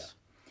RBIs. Yeah.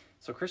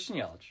 So Christian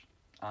Yelich,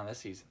 on this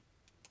season,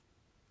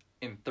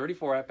 in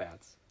 34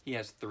 at-bats, he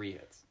has 3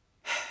 hits.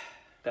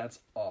 That's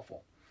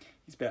awful.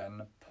 He's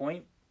batting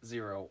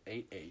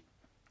 .088.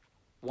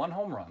 1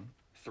 home run,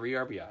 3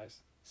 RBIs,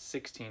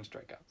 16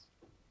 strikeouts.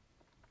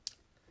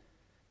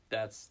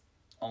 That's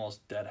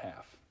almost dead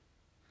half.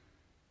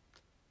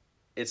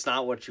 It's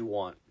not what you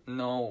want.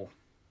 No,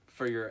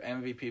 for your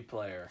MVP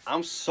player.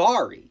 I'm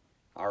sorry.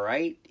 All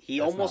right? He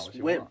That's almost not what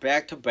you went want.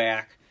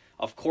 back-to-back.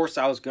 Of course,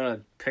 I was going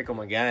to pick him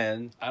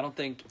again. I don't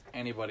think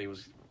anybody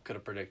could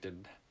have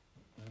predicted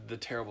the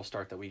terrible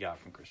start that we got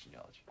from Christian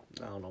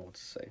Yelich. I don't know what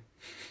to say.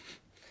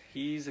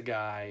 He's a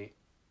guy,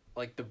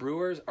 like the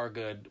Brewers are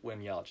good when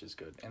Yelich is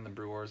good, and the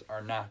Brewers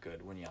are not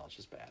good when Yelich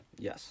is bad.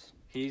 Yes.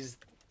 He's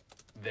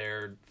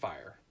their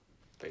fire,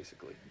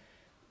 basically.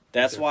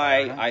 That's They're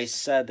why fire I nice.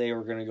 said they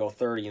were going to go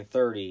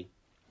 30-30,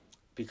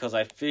 because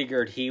I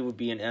figured he would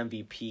be an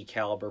MVP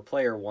caliber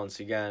player once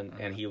again,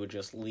 and he would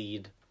just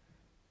lead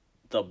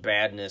the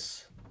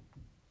badness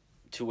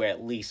to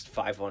at least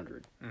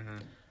 500. Mm-hmm.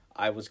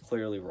 I was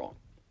clearly wrong.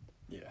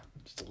 Yeah,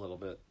 just a little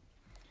bit.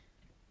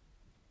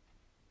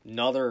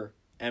 Another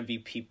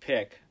MVP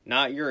pick,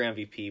 not your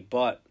MVP,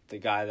 but the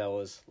guy that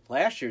was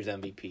last year's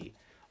MVP,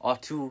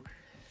 off to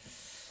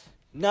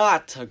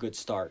not a good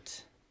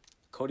start.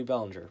 Cody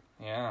Bellinger.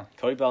 Yeah.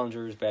 Cody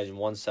Bellinger is batting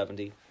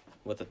 170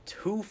 with a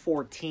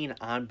 214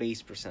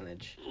 on-base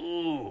percentage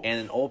Ooh.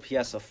 and an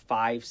OPS of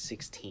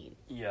 516.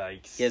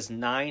 Yikes. He has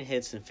 9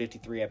 hits and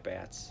 53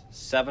 at-bats,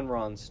 7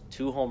 runs,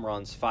 2 home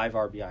runs, 5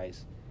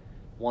 RBIs,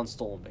 1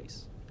 stolen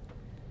base.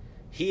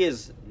 He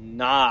is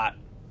not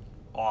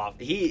off.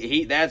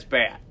 He that's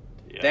bad.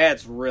 Yeah.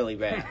 That's really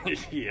bad.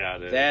 Yeah,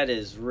 it is. That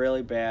is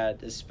really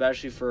bad,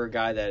 especially for a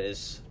guy that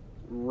is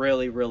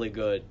really, really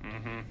good.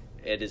 Mm-hmm.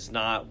 It is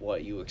not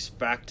what you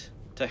expect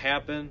to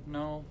happen,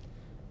 No.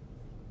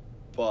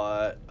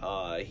 but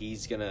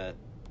he's gonna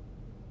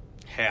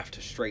have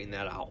to straighten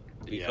that out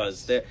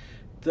because Yes.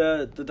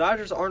 the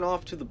Dodgers aren't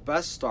off to the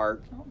best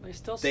start. No, they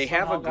still They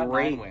have somehow a got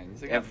great- 9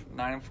 wins. They they have have-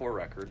 9-4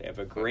 record. They have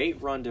a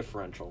great run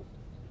differential,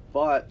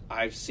 but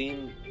I've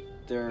seen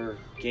their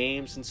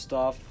games and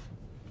stuff.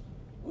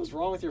 What's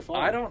wrong with your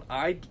phone?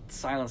 I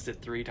silenced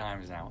it 3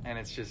 times now, and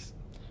it's just,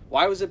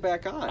 Why was it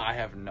back on? I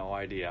have no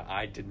idea.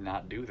 I did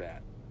not do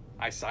that.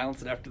 I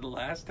silenced it after the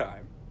last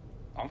time.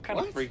 I'm kind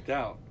of What? freaked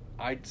out.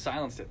 I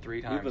silenced it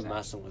 3 times. You've been now.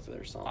 messing with it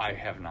or something. I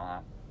have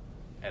not,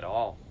 at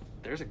all.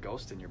 There's a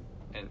ghost in your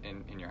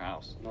in your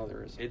house. No,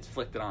 there isn't. It's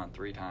flicked it on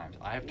 3 times.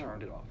 I have No.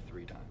 turned it off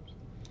 3 times.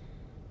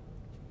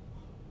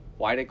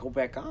 Why'd it go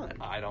back on?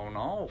 I don't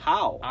know.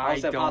 How? How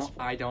is that possible?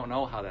 I don't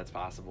know how that's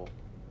possible.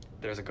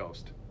 There's a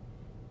ghost.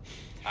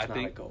 It's not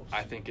a ghost.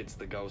 I think it's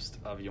the ghost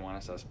of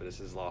Yoenis Cespedes,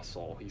 his lost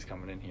soul. He's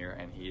coming in here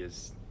and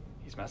he's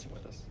messing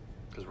with us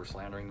because we're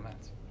slandering the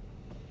Mets.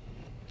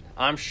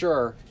 I'm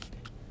sure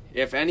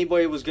if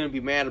anybody was going to be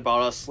mad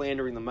about us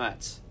slandering the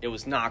Mets, it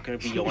was not going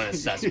to be Yoenis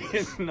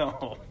Cespedes.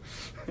 No.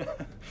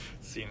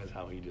 Seeing as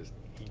how he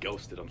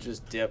ghosted him.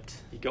 Just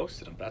dipped. He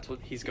ghosted him. That's what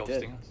he's did.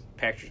 ghosting us.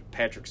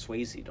 Patrick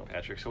Swayze, don't.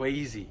 Patrick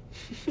Swayze.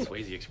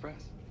 Swayze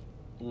Express.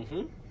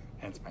 Mm-hmm.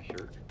 Hence my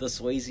shirt. The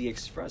Swayze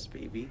Express,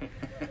 baby.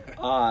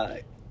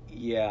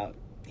 Yeah,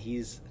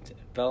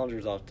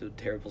 Bellinger's off to a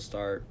terrible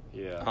start.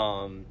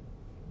 Yeah.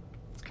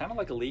 It's kind of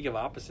like a league of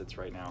opposites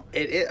right now.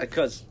 It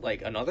because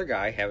like another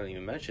guy I haven't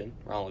even mentioned,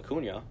 Ronald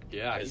Acuna.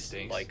 Yeah, he is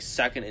stinks. like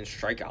second in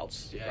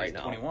strikeouts Yeah, right he's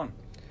now. 21.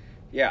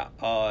 Yeah,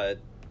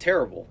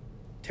 terrible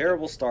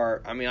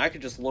start. I mean, I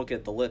could just look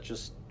at the list.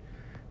 Just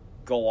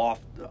go off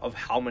of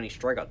how many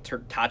strikeouts.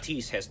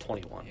 Tatis has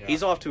 21. Yeah.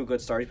 He's off to a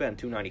good start. He's been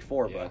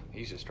 294, Yeah, but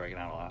he's just striking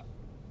out a lot.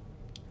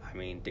 I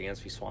mean,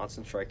 Dansby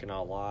Swanson striking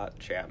out a lot.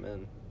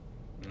 Chapman,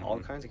 all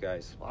kinds of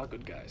guys. A lot of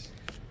good guys.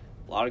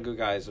 A lot of good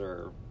guys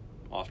are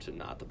off to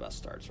not the best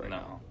starts right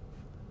now.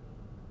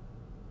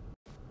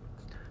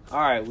 All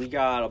right, we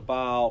got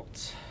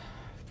about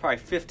probably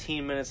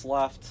 15 minutes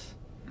left.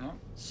 No.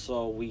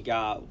 So we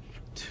got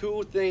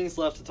 2 things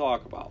left to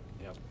talk about.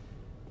 Yep.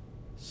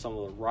 Some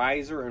of the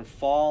riser and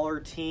faller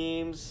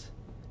teams,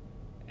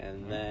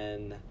 and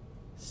then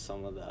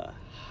some of the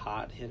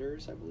hot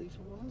hitters, I believe it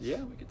was.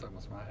 Yeah, we could talk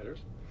about some hot hitters.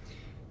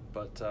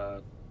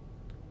 But,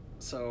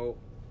 so,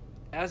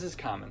 as is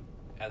common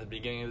at the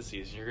beginning of the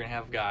season, you're going to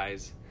have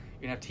guys,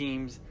 you're going to have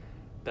teams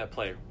that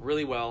play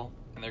really well,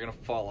 and they're going to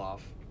fall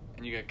off.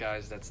 And you get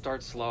guys that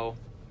start slow,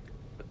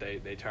 but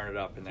they turn it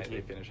up and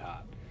they finish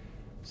hot.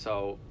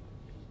 So,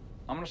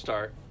 I'm going to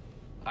start.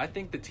 I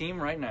think the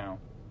team right now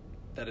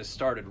that has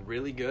started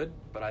really good,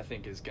 but I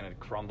think is going to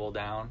crumble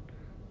down.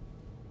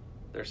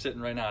 They're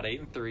sitting right now at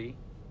 8-3.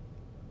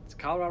 It's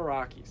Colorado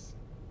Rockies.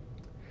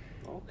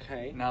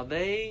 Okay. Now,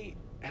 they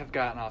have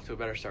gotten off to a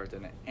better start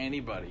than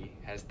anybody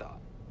has thought.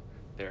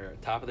 They're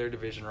top of their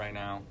division right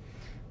now.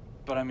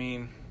 But, I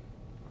mean,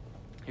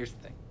 here's the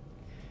thing.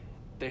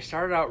 They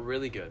started out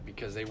really good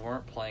because they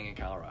weren't playing in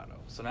Colorado.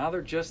 So now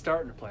they're just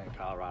starting to play in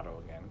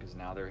Colorado again because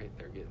now they're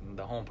getting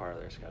the home part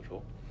of their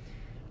schedule.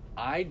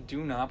 I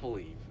do not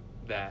believe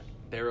that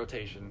their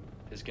rotation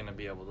is going to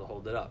be able to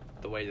hold it up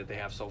the way that they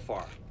have so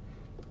far.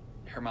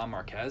 German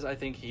Marquez, I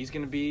think he's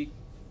going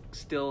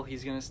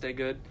to stay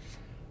good.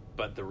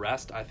 But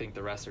I think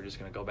the rest are just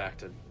going to go back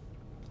to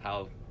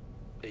how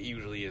it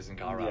usually is in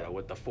Colorado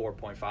with the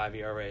 4.5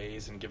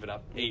 ERAs and giving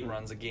up 8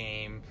 runs a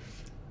game.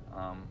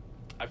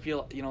 I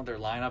feel, their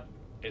lineup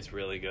is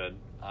really good.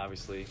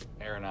 Obviously,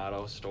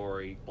 Arenado,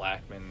 Story,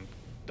 Blackman,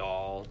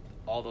 Dahl,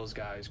 all those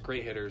guys,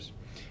 great hitters.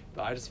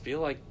 But I just feel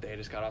like they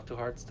just got off to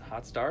a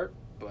hot start.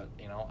 But,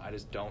 I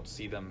just don't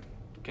see them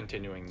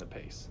continuing the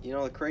pace.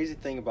 The crazy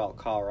thing about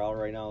Colorado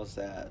right now is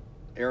that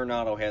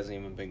Arenado hasn't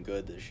even been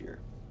good this year.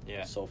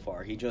 Yeah. So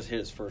far. He just hit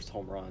his first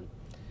home run.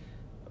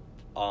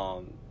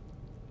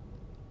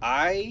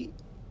 I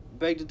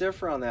beg to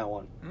differ on that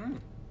one.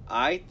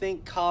 I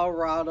think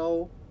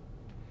Colorado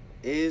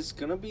is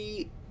going to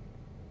be...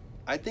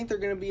 I think they're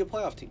going to be a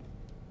playoff team.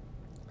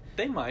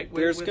 They might.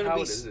 There's going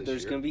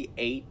to be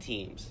 8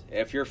 teams.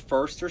 If you're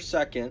first or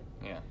second,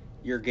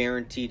 you're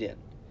guaranteed in.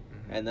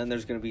 And then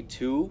there's going to be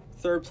 2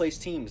 third-place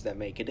teams that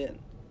make it in.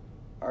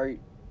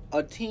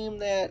 A team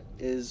that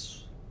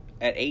is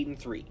at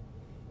 8-3.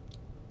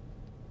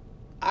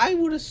 I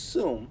would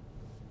assume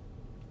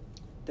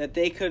that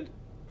they could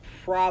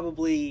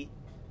probably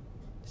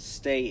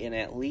stay in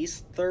at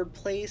least third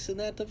place in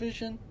that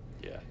division.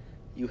 Yeah.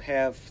 You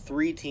have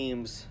 3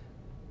 teams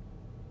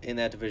in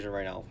that division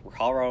right now.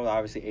 Colorado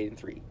obviously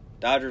 8-3.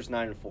 Dodgers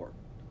 9-4.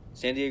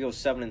 San Diego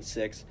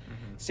 7-6.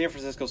 San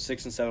Francisco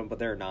 6-7, but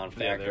they're a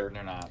non-factor. Yeah,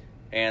 they're not.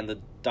 And the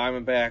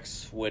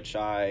Diamondbacks, which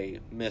I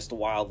missed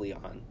wildly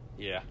on,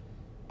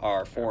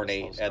 are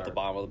 4-8 at the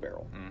bottom of the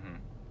barrel.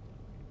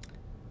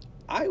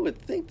 I would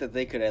think that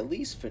they could at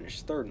least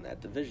finish third in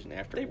that division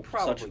after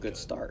such a good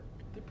start.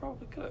 They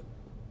probably could.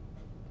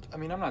 I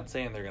mean, I'm not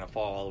saying they're going to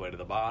fall all the way to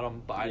the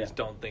bottom, but I just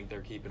don't think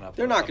they're keeping up.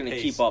 They're not going to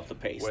keep up the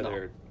pace.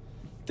 No.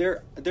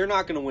 They're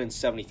not going to win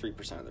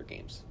 73% of their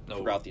games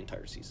throughout the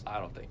entire season. I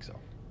don't think so.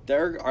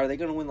 Are they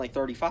going to win like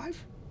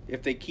 35?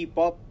 If they keep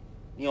up,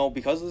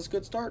 because of this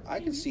good start, I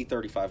can see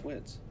 35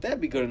 wins. That'd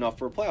be good enough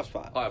for a playoff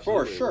spot. Oh,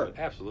 absolutely, for sure. It would.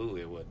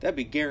 Absolutely, it would. That'd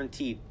be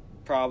guaranteed,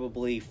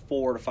 probably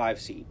 4 to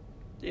 5 seed.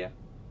 Yeah.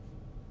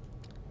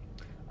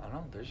 I don't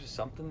know. There's just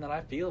something that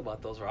I feel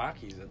about those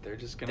Rockies that they're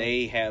just going to.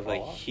 They have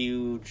a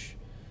huge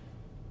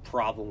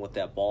problem with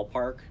that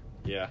ballpark.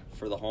 Yeah.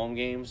 For the home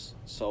games,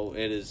 so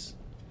it is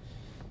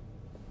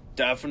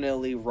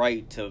definitely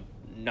right to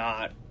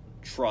not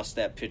trust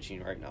that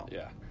pitching right now.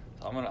 Yeah.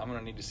 I'm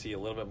gonna need to see a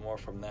little bit more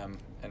from them,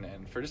 and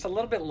for just a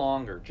little bit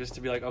longer, just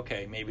to be like,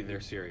 okay, maybe they're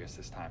serious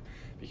this time,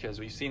 because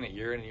we've seen it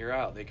year in and year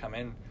out. They come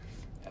in,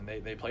 and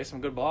they play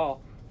some good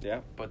ball. Yeah.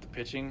 But the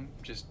pitching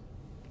just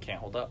can't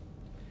hold up.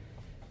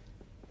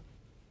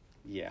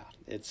 Yeah,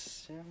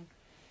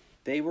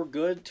 they were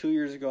good 2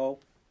 years ago.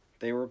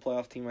 They were a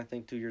playoff team, I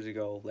think, 2 years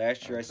ago.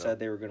 Last year, I said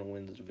they were going to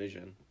win the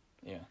division.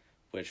 Yeah.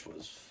 Which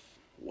was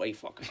way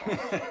fucking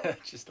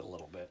off. Just a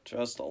little bit.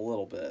 Just a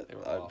little bit. They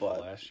were awful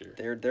last year.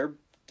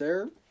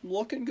 They're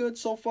looking good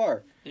so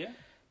far. Yeah.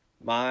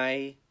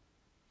 My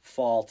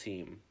fall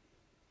team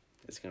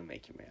is going to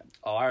make you mad.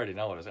 Oh, I already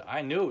know what it is.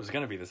 I knew it was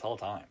going to be this whole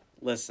time.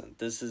 Listen,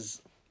 this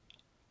is...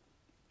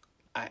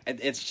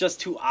 it's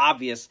just too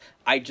obvious.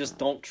 I just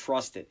don't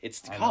trust it. It's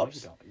the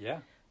Cubs. Yeah.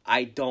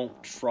 I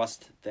don't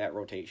trust that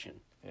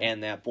rotation. Yeah.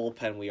 And that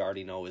bullpen we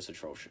already know is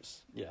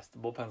atrocious. Yes, the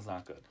bullpen's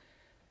not good.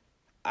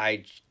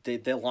 The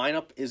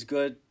lineup is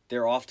good.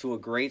 They're off to a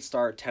great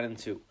start,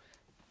 10-2.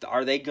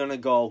 Are they going to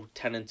go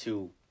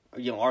 10-2?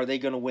 Are they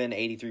going to win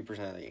 83%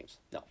 of the games?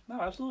 No. No,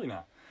 absolutely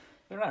not.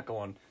 They're not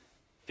going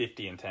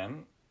 50-10.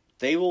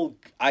 They will.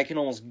 I can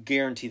almost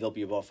guarantee they'll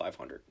be above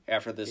 500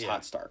 after this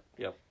hot start.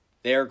 Yep.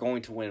 They are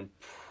going to win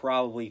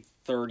probably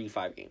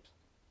 35 games.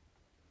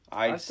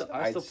 I still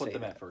put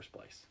them at first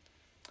place.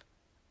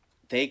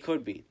 They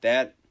could be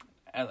that.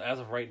 As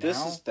of right now,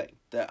 This is the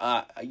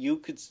thing. You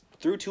could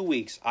through 2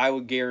 weeks. I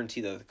would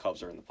guarantee that the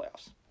Cubs are in the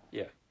playoffs.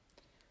 Yeah.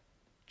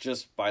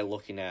 Just by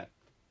looking at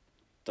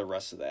the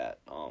rest of that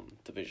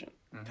division,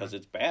 because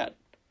it's bad.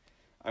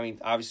 I mean,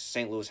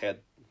 obviously St. Louis had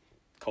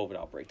COVID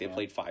outbreak. They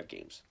played 5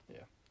 games.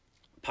 Yeah.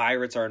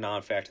 Pirates are a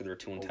non-factor. They're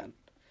 2-10.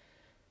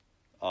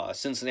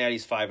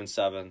 Cincinnati's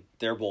 5-7.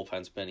 Their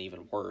bullpen's been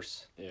even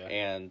worse. Yeah.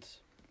 And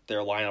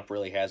their lineup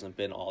really hasn't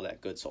been all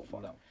that good so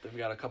far. No, they've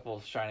got a couple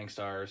of shining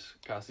stars: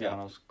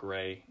 Castellanos,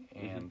 Gray,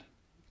 and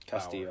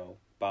Castillo.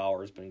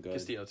 Bauer's been good.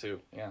 Castillo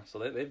too. Yeah, so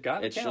they've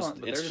got It's talent, just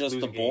but it's they're just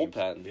the losing games.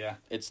 bullpen. Yeah.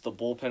 It's the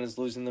bullpen is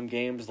losing them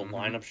games. The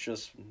lineup's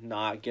just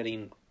not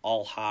getting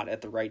all hot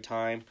at the right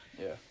time.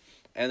 Yeah.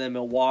 And then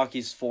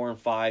Milwaukee's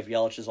 4-5.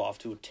 Yelich is off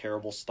to a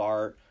terrible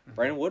start.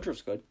 Brandon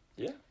Woodruff's good.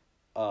 Yeah.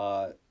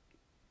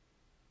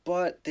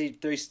 But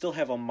they still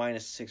have a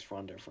 -6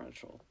 run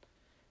differential.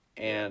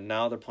 And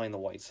now they're playing the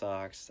White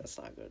Sox. That's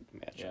not a good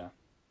matchup. Yeah.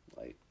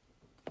 Like,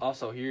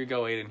 Also, here you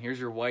go, Aiden. Here's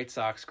your White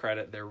Sox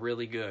credit. They're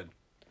really good.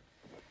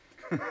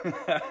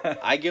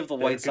 I give the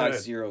White Sox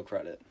good. 0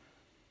 credit.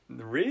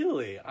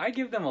 Really? I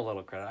give them a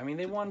little credit. I mean,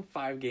 they won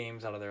 5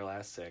 games out of their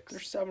last 6. They're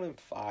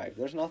 7-5.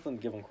 There's nothing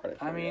to give them credit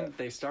for. I mean, yet.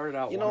 they started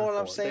out. You know 1-4. what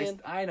I'm saying?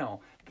 I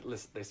know.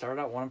 Listen, they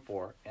started out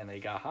 1-4, and they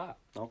got hot.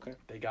 Okay.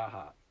 They got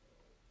hot.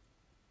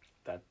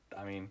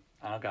 I mean,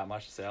 I don't got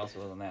much to say else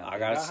other than that. I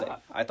gotta say,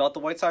 I thought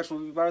the White Sox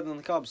would be better than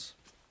the Cubs.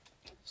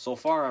 So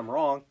far, I'm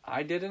wrong.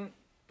 I didn't,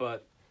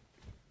 but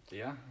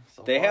yeah.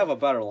 They have a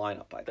better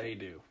lineup, I think. They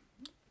do.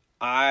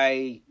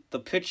 The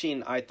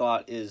pitching, I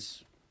thought,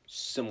 is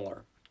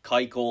similar.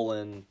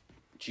 Keuchel and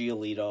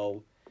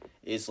Giolito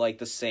is like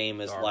the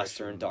same as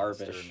Lester and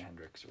Darvish. Lester and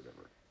Hendricks or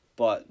whatever.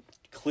 But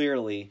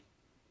clearly,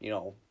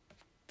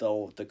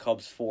 though the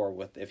Cubs 4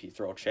 with if you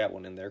throw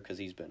Chatwin in there because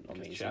he's been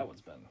amazing.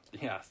 Chatwin's been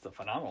it's the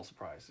phenomenal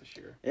surprise this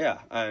year.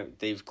 Yeah,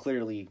 they've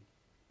clearly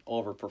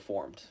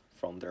overperformed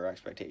from their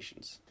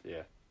expectations.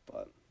 Yeah,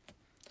 but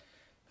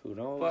who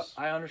knows? But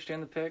I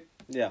understand the pick.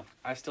 Yeah,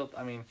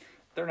 I mean,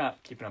 they're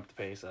not keeping up the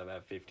pace of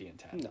at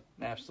 50-10. No,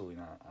 absolutely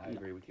not. I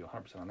agree with you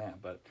 100% on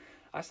that. But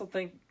I still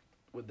think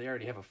they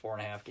already have a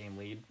 4.5 game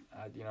lead.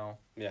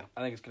 Yeah,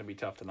 I think it's going to be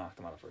tough to knock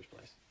them out of first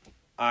place.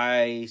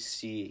 I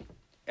see.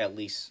 At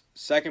least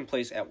second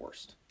place at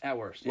worst. At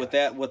worst, with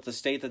the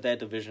state that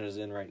division is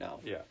in right now.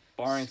 Yeah,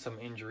 barring some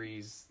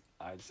injuries,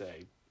 I'd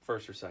say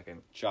first or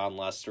second. John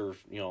Lester,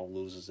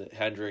 loses it.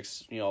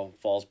 Hendricks,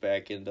 falls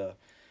back into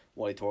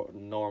what he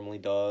normally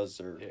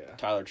does, or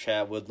Tyler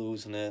Chatwood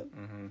losing it.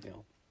 Mm-hmm.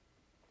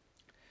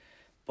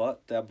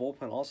 But that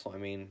bullpen also, I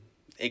mean,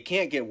 it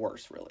can't get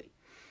worse, really.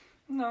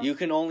 No, you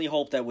can only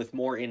hope that with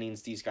more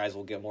innings, these guys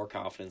will get more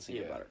confidence and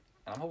get better.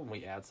 I'm hoping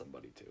we add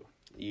somebody too.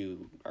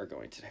 You are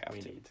going to have to. We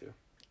need to.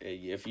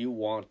 If you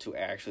want to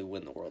actually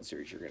win the World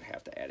Series, you're going to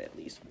have to add at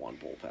least one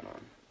bullpen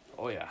on.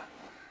 Oh, yeah.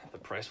 The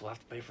price will have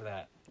to pay for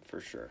that.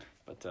 For sure.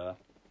 But,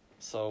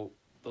 so,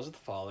 those are the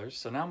fallers.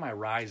 So now my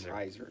riser.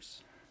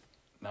 Risers.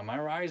 Now my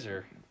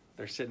riser,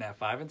 they're sitting at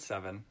 5-7. It's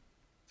going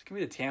to be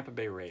the Tampa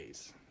Bay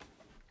Rays.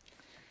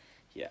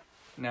 Yeah.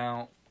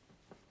 Now,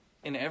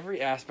 in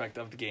every aspect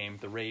of the game,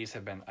 the Rays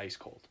have been ice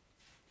cold.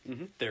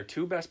 Mm-hmm. Their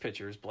 2 best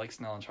pitchers, Blake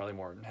Snell and Charlie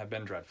Morton, have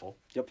been dreadful.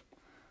 Yep.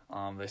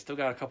 They still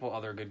got a couple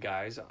other good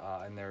guys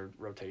in their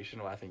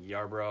rotation. I think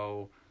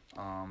Yarbrough.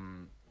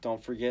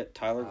 Don't forget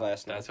Tyler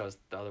Glasnow. That's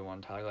the other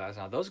one, Tyler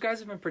Glasnow. Those guys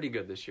have been pretty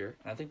good this year.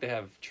 And I think they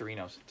have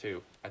Chirinos,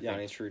 too.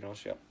 It's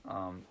Chirinos, yeah.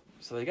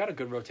 So they got a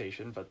good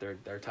rotation, but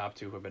their top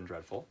 2 have been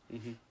dreadful.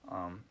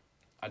 Mm-hmm.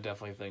 I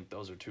definitely think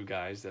those are 2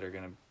 guys that are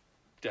going to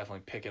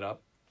definitely pick it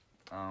up.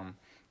 And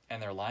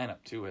their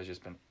lineup, too, has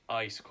just been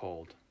ice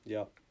cold.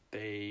 Yep.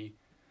 They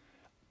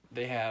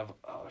have...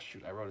 Oh,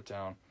 shoot, I wrote it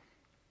down.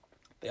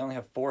 They only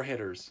have 4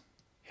 hitters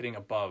hitting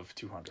above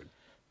 200.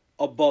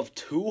 Above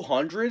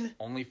 200?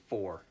 Only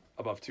 4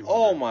 above 200.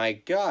 Oh my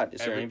God! Is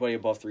there anybody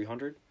above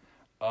 300?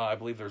 I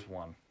believe there's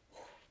one.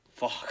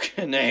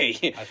 Fucking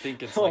A. I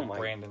think it's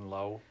Brandon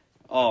Lowe.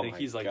 Oh I think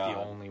he's the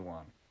only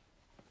one.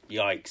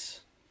 Yikes!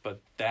 But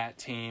that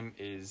team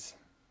is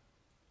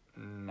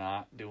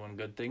not doing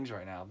good things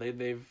right now.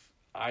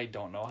 I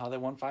don't know how they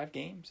won 5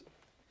 games.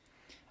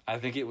 I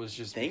think it was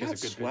just because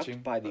of good swept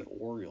pitching by the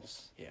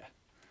Orioles. Yeah.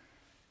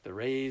 The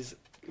Rays,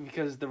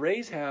 because the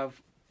Rays have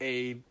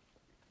a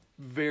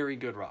very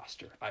good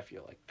roster, I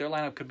feel like. Their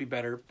lineup could be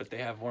better, but they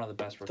have one of the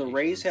best rotations. The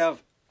Rays have,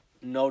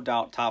 no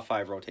doubt, top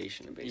 5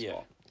 rotation in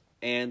baseball.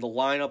 Yeah. And the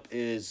lineup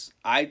is,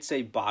 I'd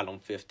say, bottom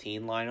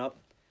 15 lineup.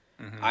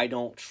 Mm-hmm. I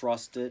don't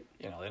trust it.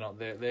 They don't.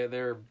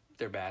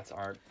 Their bats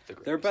aren't the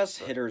greatest. Their best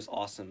hitter is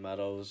Austin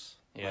Meadows.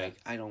 Yeah.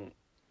 I don't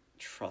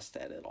trust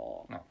that at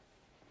all. No.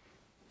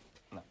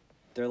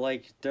 They're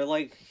like,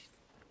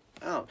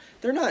 oh,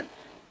 they're not.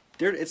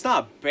 It's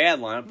not a bad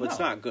lineup, but it's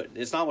not good.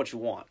 It's not what you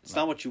want. It's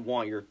not what you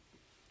want your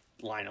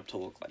lineup to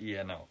look like.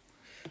 Yeah, no.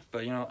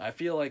 But I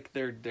feel like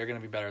they're going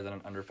to be better than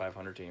an under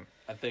 500 team.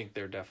 I think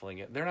they're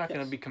definitely they're not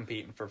going to be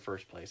competing for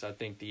first place. I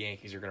think the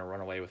Yankees are going to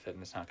run away with it,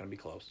 and it's not going to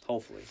be close.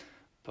 Hopefully.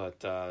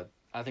 But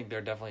I think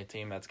they're definitely a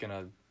team that's going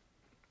to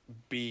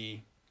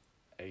be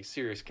a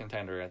serious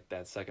contender at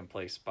that second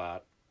place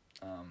spot.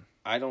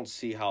 I don't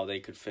see how they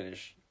could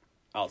finish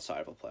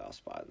outside of a playoff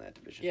spot in that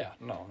division. Yeah,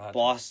 no, not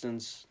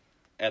Boston's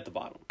at the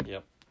bottom.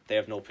 Yep. They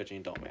have no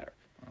pitching, don't matter.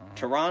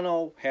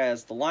 Toronto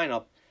has the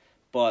lineup,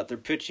 but their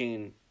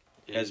pitching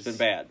has been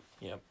bad.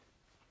 Yep.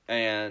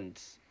 And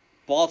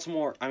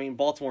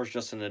Baltimore's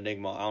just an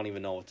enigma. I don't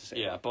even know what to say.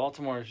 Yeah,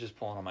 Baltimore is just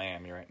pulling on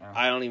Miami right now.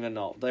 I don't even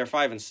know. They're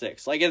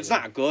 5-6. Like, it's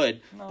not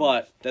good,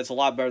 but that's a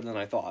lot better than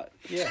I thought.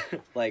 Yeah.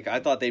 Like, I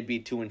thought they'd be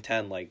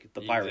 2-10 like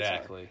the Pirates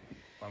exactly.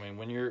 I mean,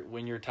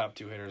 when your top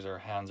two hitters are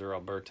Hanser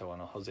Alberto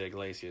and Jose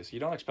Iglesias, you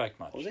don't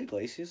expect much. Jose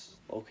Iglesias,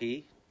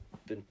 okay,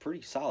 been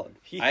pretty solid.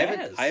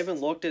 I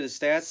haven't looked at his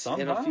stats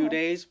in a few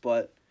days,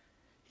 but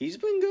he's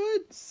been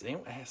good. Same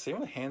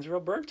with Hanser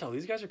Alberto.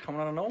 These guys are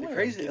coming out of nowhere.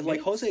 Crazy. Like,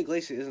 Jose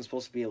Iglesias isn't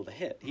supposed to be able to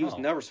hit. He was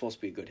never supposed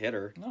to be a good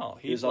hitter. No,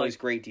 he was always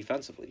great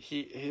defensively.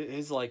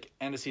 His like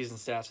end of season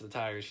stats for the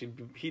Tigers,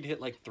 he'd hit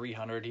like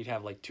 300. He'd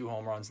have like 2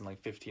 home runs and like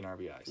 15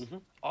 RBIs. Mm-hmm.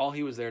 All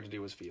he was there to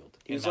do was field.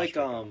 He was like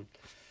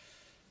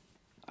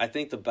I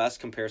think the best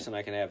comparison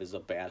I can have is a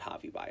bad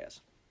Javi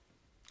Baez.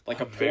 Like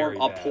a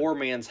poor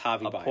man's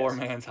Javi Baez. A poor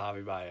man's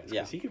Javi Baez.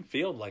 Yeah. Because he can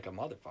field like a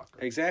motherfucker.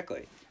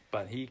 Exactly.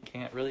 But he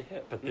can't really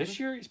hit. But this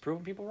year, he's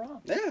proving people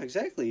wrong. Yeah,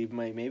 exactly.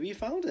 Maybe he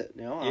found it.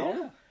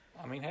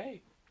 I mean,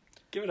 hey,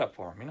 give it up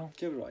for him,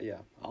 Give it up, yeah.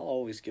 I'll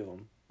always give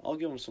him. I'll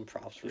give him some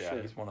props for sure.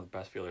 Yeah, he's one of the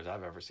best fielders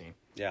I've ever seen.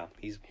 Yeah,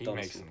 he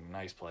makes some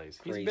nice plays.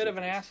 He's a bit of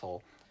an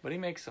asshole, but he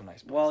makes some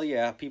nice plays. Well,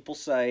 yeah, people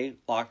say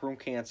locker room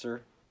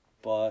cancer,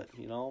 but,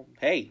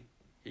 hey.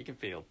 He can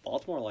field.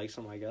 Baltimore likes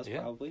him, I guess,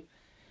 probably.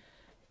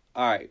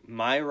 All right,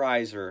 my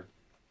riser.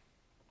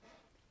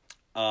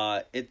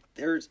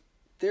 There's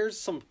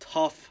some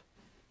tough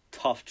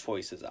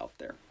choices out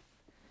there.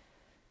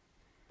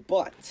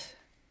 But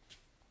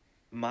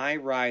my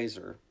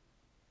riser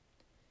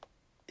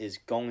is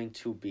going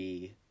to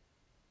be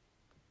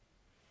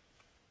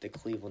the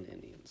Cleveland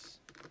Indians.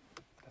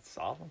 That's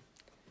solid.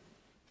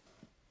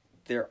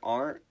 There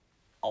aren't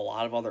a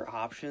lot of other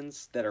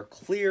options that are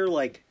clear,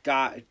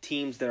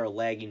 teams that are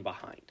lagging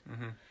behind.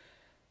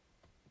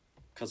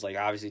 Because,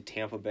 obviously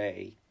Tampa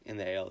Bay in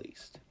the AL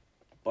East.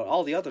 But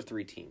all the other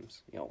 3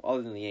 teams,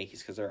 other than the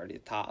Yankees because they're already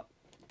at the top,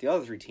 the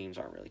other 3 teams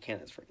aren't really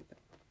candidates for anything.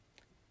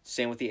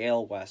 Same with the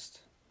AL West.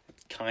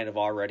 It's kind of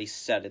already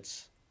set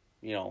its,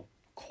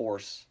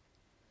 course.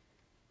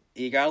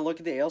 You got to look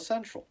at the AL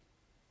Central.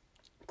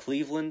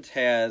 Cleveland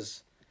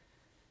has...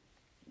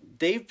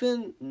 They've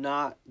been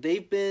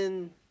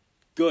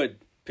good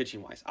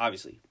pitching-wise,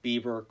 obviously.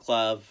 Bieber,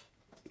 Clev,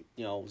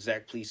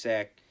 Zach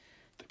Plesac.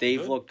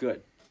 They've looked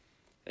good.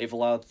 They've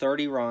allowed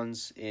 30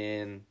 runs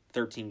in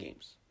 13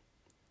 games.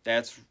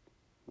 That's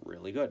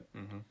really good.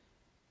 Mm-hmm.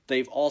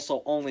 They've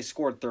also only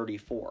scored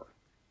 34,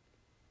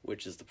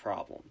 which is the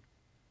problem.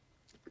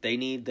 They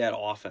need that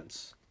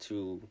offense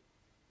to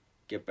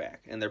get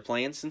back. And they're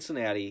playing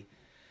Cincinnati.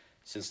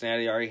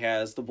 Cincinnati already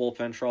has the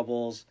bullpen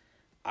troubles.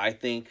 I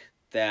think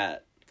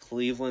that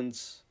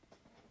Cleveland's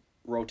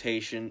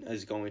rotation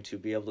is going to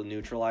be able to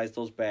neutralize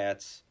those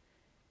bats.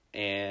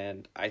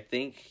 And I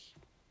think,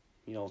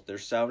 they're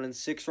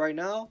 7-6 right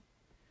now.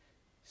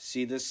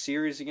 See this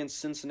series against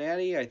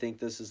Cincinnati. I think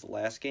this is the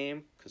last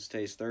game because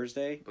today's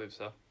Thursday. I believe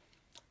so.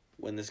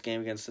 Win this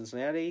game against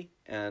Cincinnati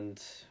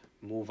and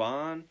move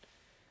on.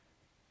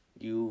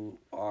 You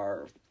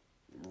are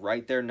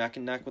right there neck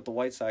and neck with the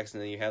White Sox,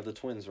 and then you have the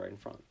Twins right in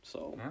front.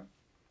 So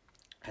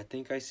I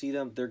think I see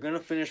them. They're going to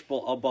finish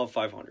above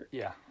 500.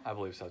 Yeah, I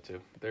believe so too.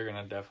 They're going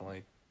to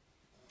definitely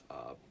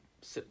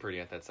sit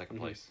pretty at that second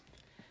place.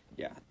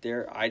 Yeah,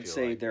 I'd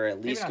say they're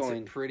at least maybe not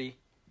going sit pretty,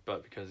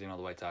 but because the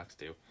White Sox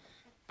do.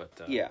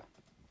 But yeah,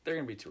 they're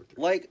going to be 2 or 3.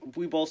 Like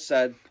we both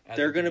said,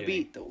 they're going to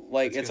be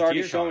it's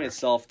already showing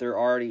itself.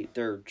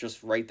 They're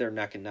just right there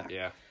neck and neck.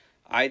 Yeah.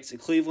 I'd say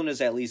Cleveland is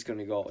at least going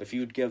to go. If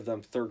you'd give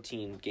them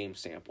 13 game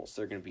samples,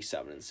 they're going to be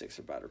 7-6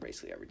 or better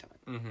basically every time.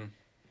 Mm-hmm.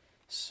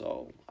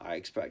 So I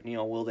expect,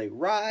 will they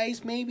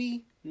rise?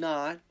 Maybe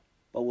not.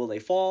 But will they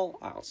fall?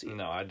 I don't see it.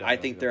 No, I don't. I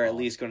think they're at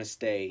least going to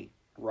stay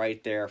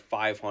right there,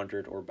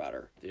 500 or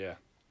better. Yeah.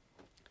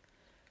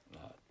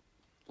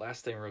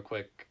 Last thing real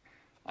quick.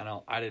 I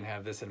know I didn't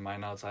have this in my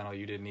notes. I know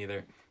you didn't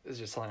either. This is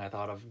just something I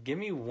thought of. Give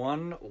me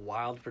one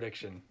wild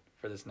prediction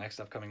for this next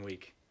upcoming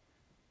week.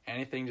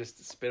 Anything,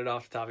 just spit it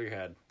off the top of your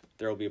head.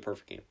 There will be a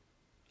perfect game.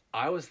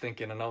 I was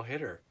thinking a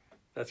no-hitter.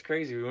 That's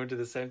crazy. We went to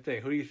the same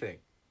thing. Who do you think?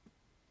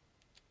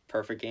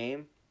 Perfect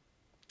game?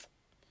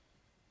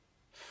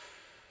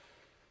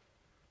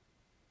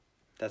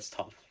 That's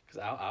tough.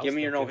 Give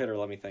me your no-hitter.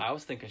 Let me think. I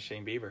was thinking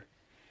Shane Bieber.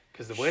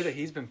 Because the way that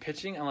he's been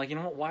pitching, I'm like, you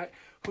know what? Why?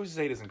 Who to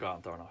say doesn't go out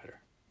and throw a no-hitter?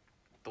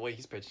 The way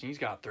he's pitching, he's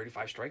got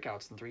 35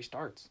 strikeouts in 3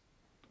 starts.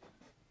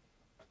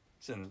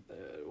 He's in,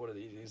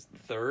 he's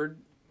 3rd,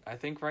 I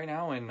think, right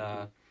now in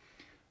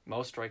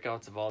most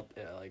strikeouts of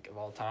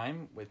all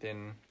time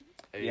within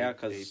Yeah,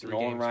 because 3-game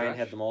Nolan Ryan stretch.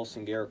 had the most,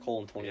 and Garrett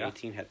Cole in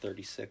 2018 had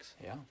 36.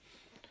 Yeah.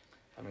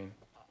 I mean,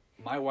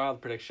 my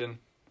wild prediction,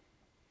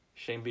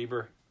 Shane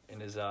Bieber in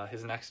his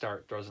next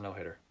start throws a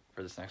no-hitter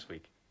for this next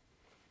week.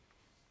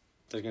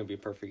 There's going to be a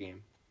perfect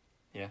game.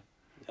 Yeah.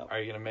 Yep. Are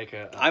you going to make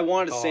a I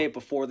wanted to call? say it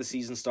before the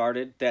season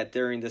started that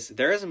during this,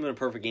 there hasn't been a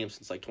perfect game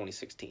since like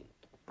 2016.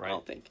 Right. I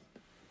don't think.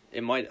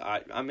 It might,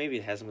 maybe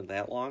it hasn't been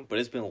that long, but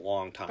it's been a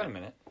long time. It's been a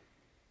minute.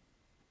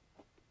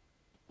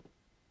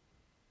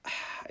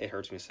 It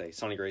hurts me to say.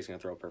 Sonny Gray's going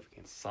to throw a perfect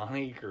game.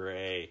 Sonny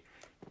Gray.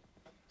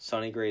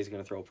 Sonny Gray's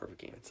going to throw a perfect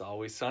game. It's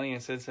always sunny in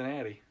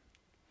Cincinnati.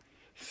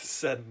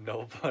 Said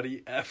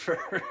nobody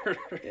ever.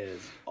 It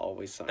is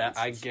always sunny. That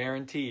I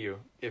guarantee you,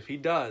 if he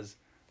does,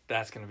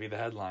 that's going to be the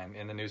headline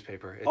in the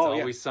newspaper. It's Oh,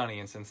 yeah. always sunny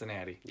in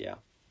Cincinnati. Yeah,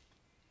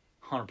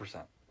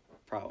 100%.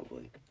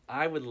 probably.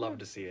 I would love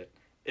to see it.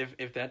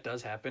 If that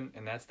does happen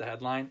and that's the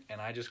headline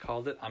and I just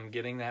called it, I'm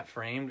getting that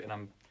framed and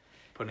I'm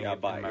putting it in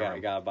my room.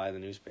 You gotta buy the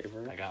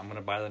newspaper. I'm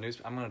gonna buy the news.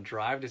 I'm gonna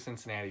drive to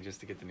Cincinnati just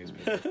to get the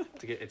newspaper.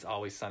 It's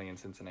always sunny in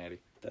Cincinnati.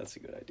 That's a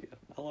good idea.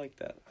 I like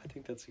that. I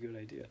think that's a good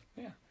idea.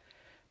 Yeah.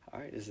 All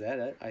right, is that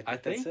it? I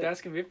think that's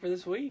gonna be it for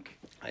this week.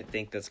 I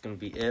think that's gonna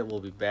be it. We'll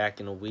be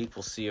back in a week.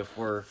 We'll see if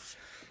we're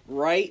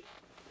right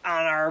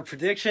on our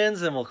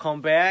predictions, and we'll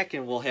come back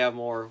and we'll have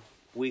more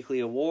weekly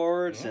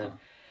awards and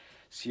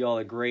see all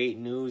the great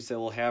news that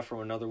we'll have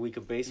from another week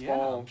of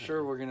baseball. Yeah, I'm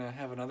sure we're gonna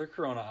have another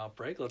Corona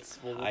outbreak. We'll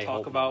I talk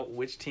hope about not.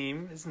 which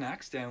team is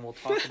next, and we'll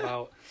talk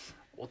about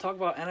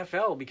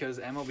NFL because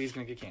MLB is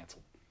gonna get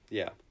canceled.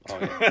 Yeah. Oh,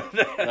 yeah.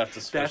 We'll have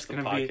to switch the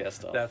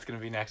podcast up. That's gonna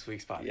be next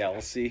week's podcast. Yeah,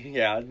 we'll see.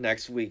 Yeah,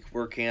 next week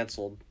we're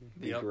canceled.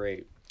 Be Yep.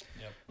 great.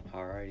 Yep.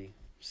 All righty.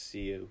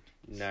 See you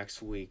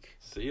next week.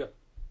 See ya.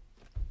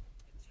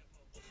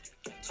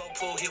 Told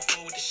Pool he a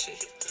fool with the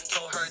shit.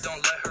 Told her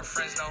don't let her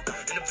friends know.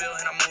 In the Ville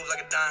and I move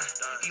like a dime.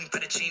 Eating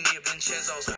fettuccine at Vincenzo's.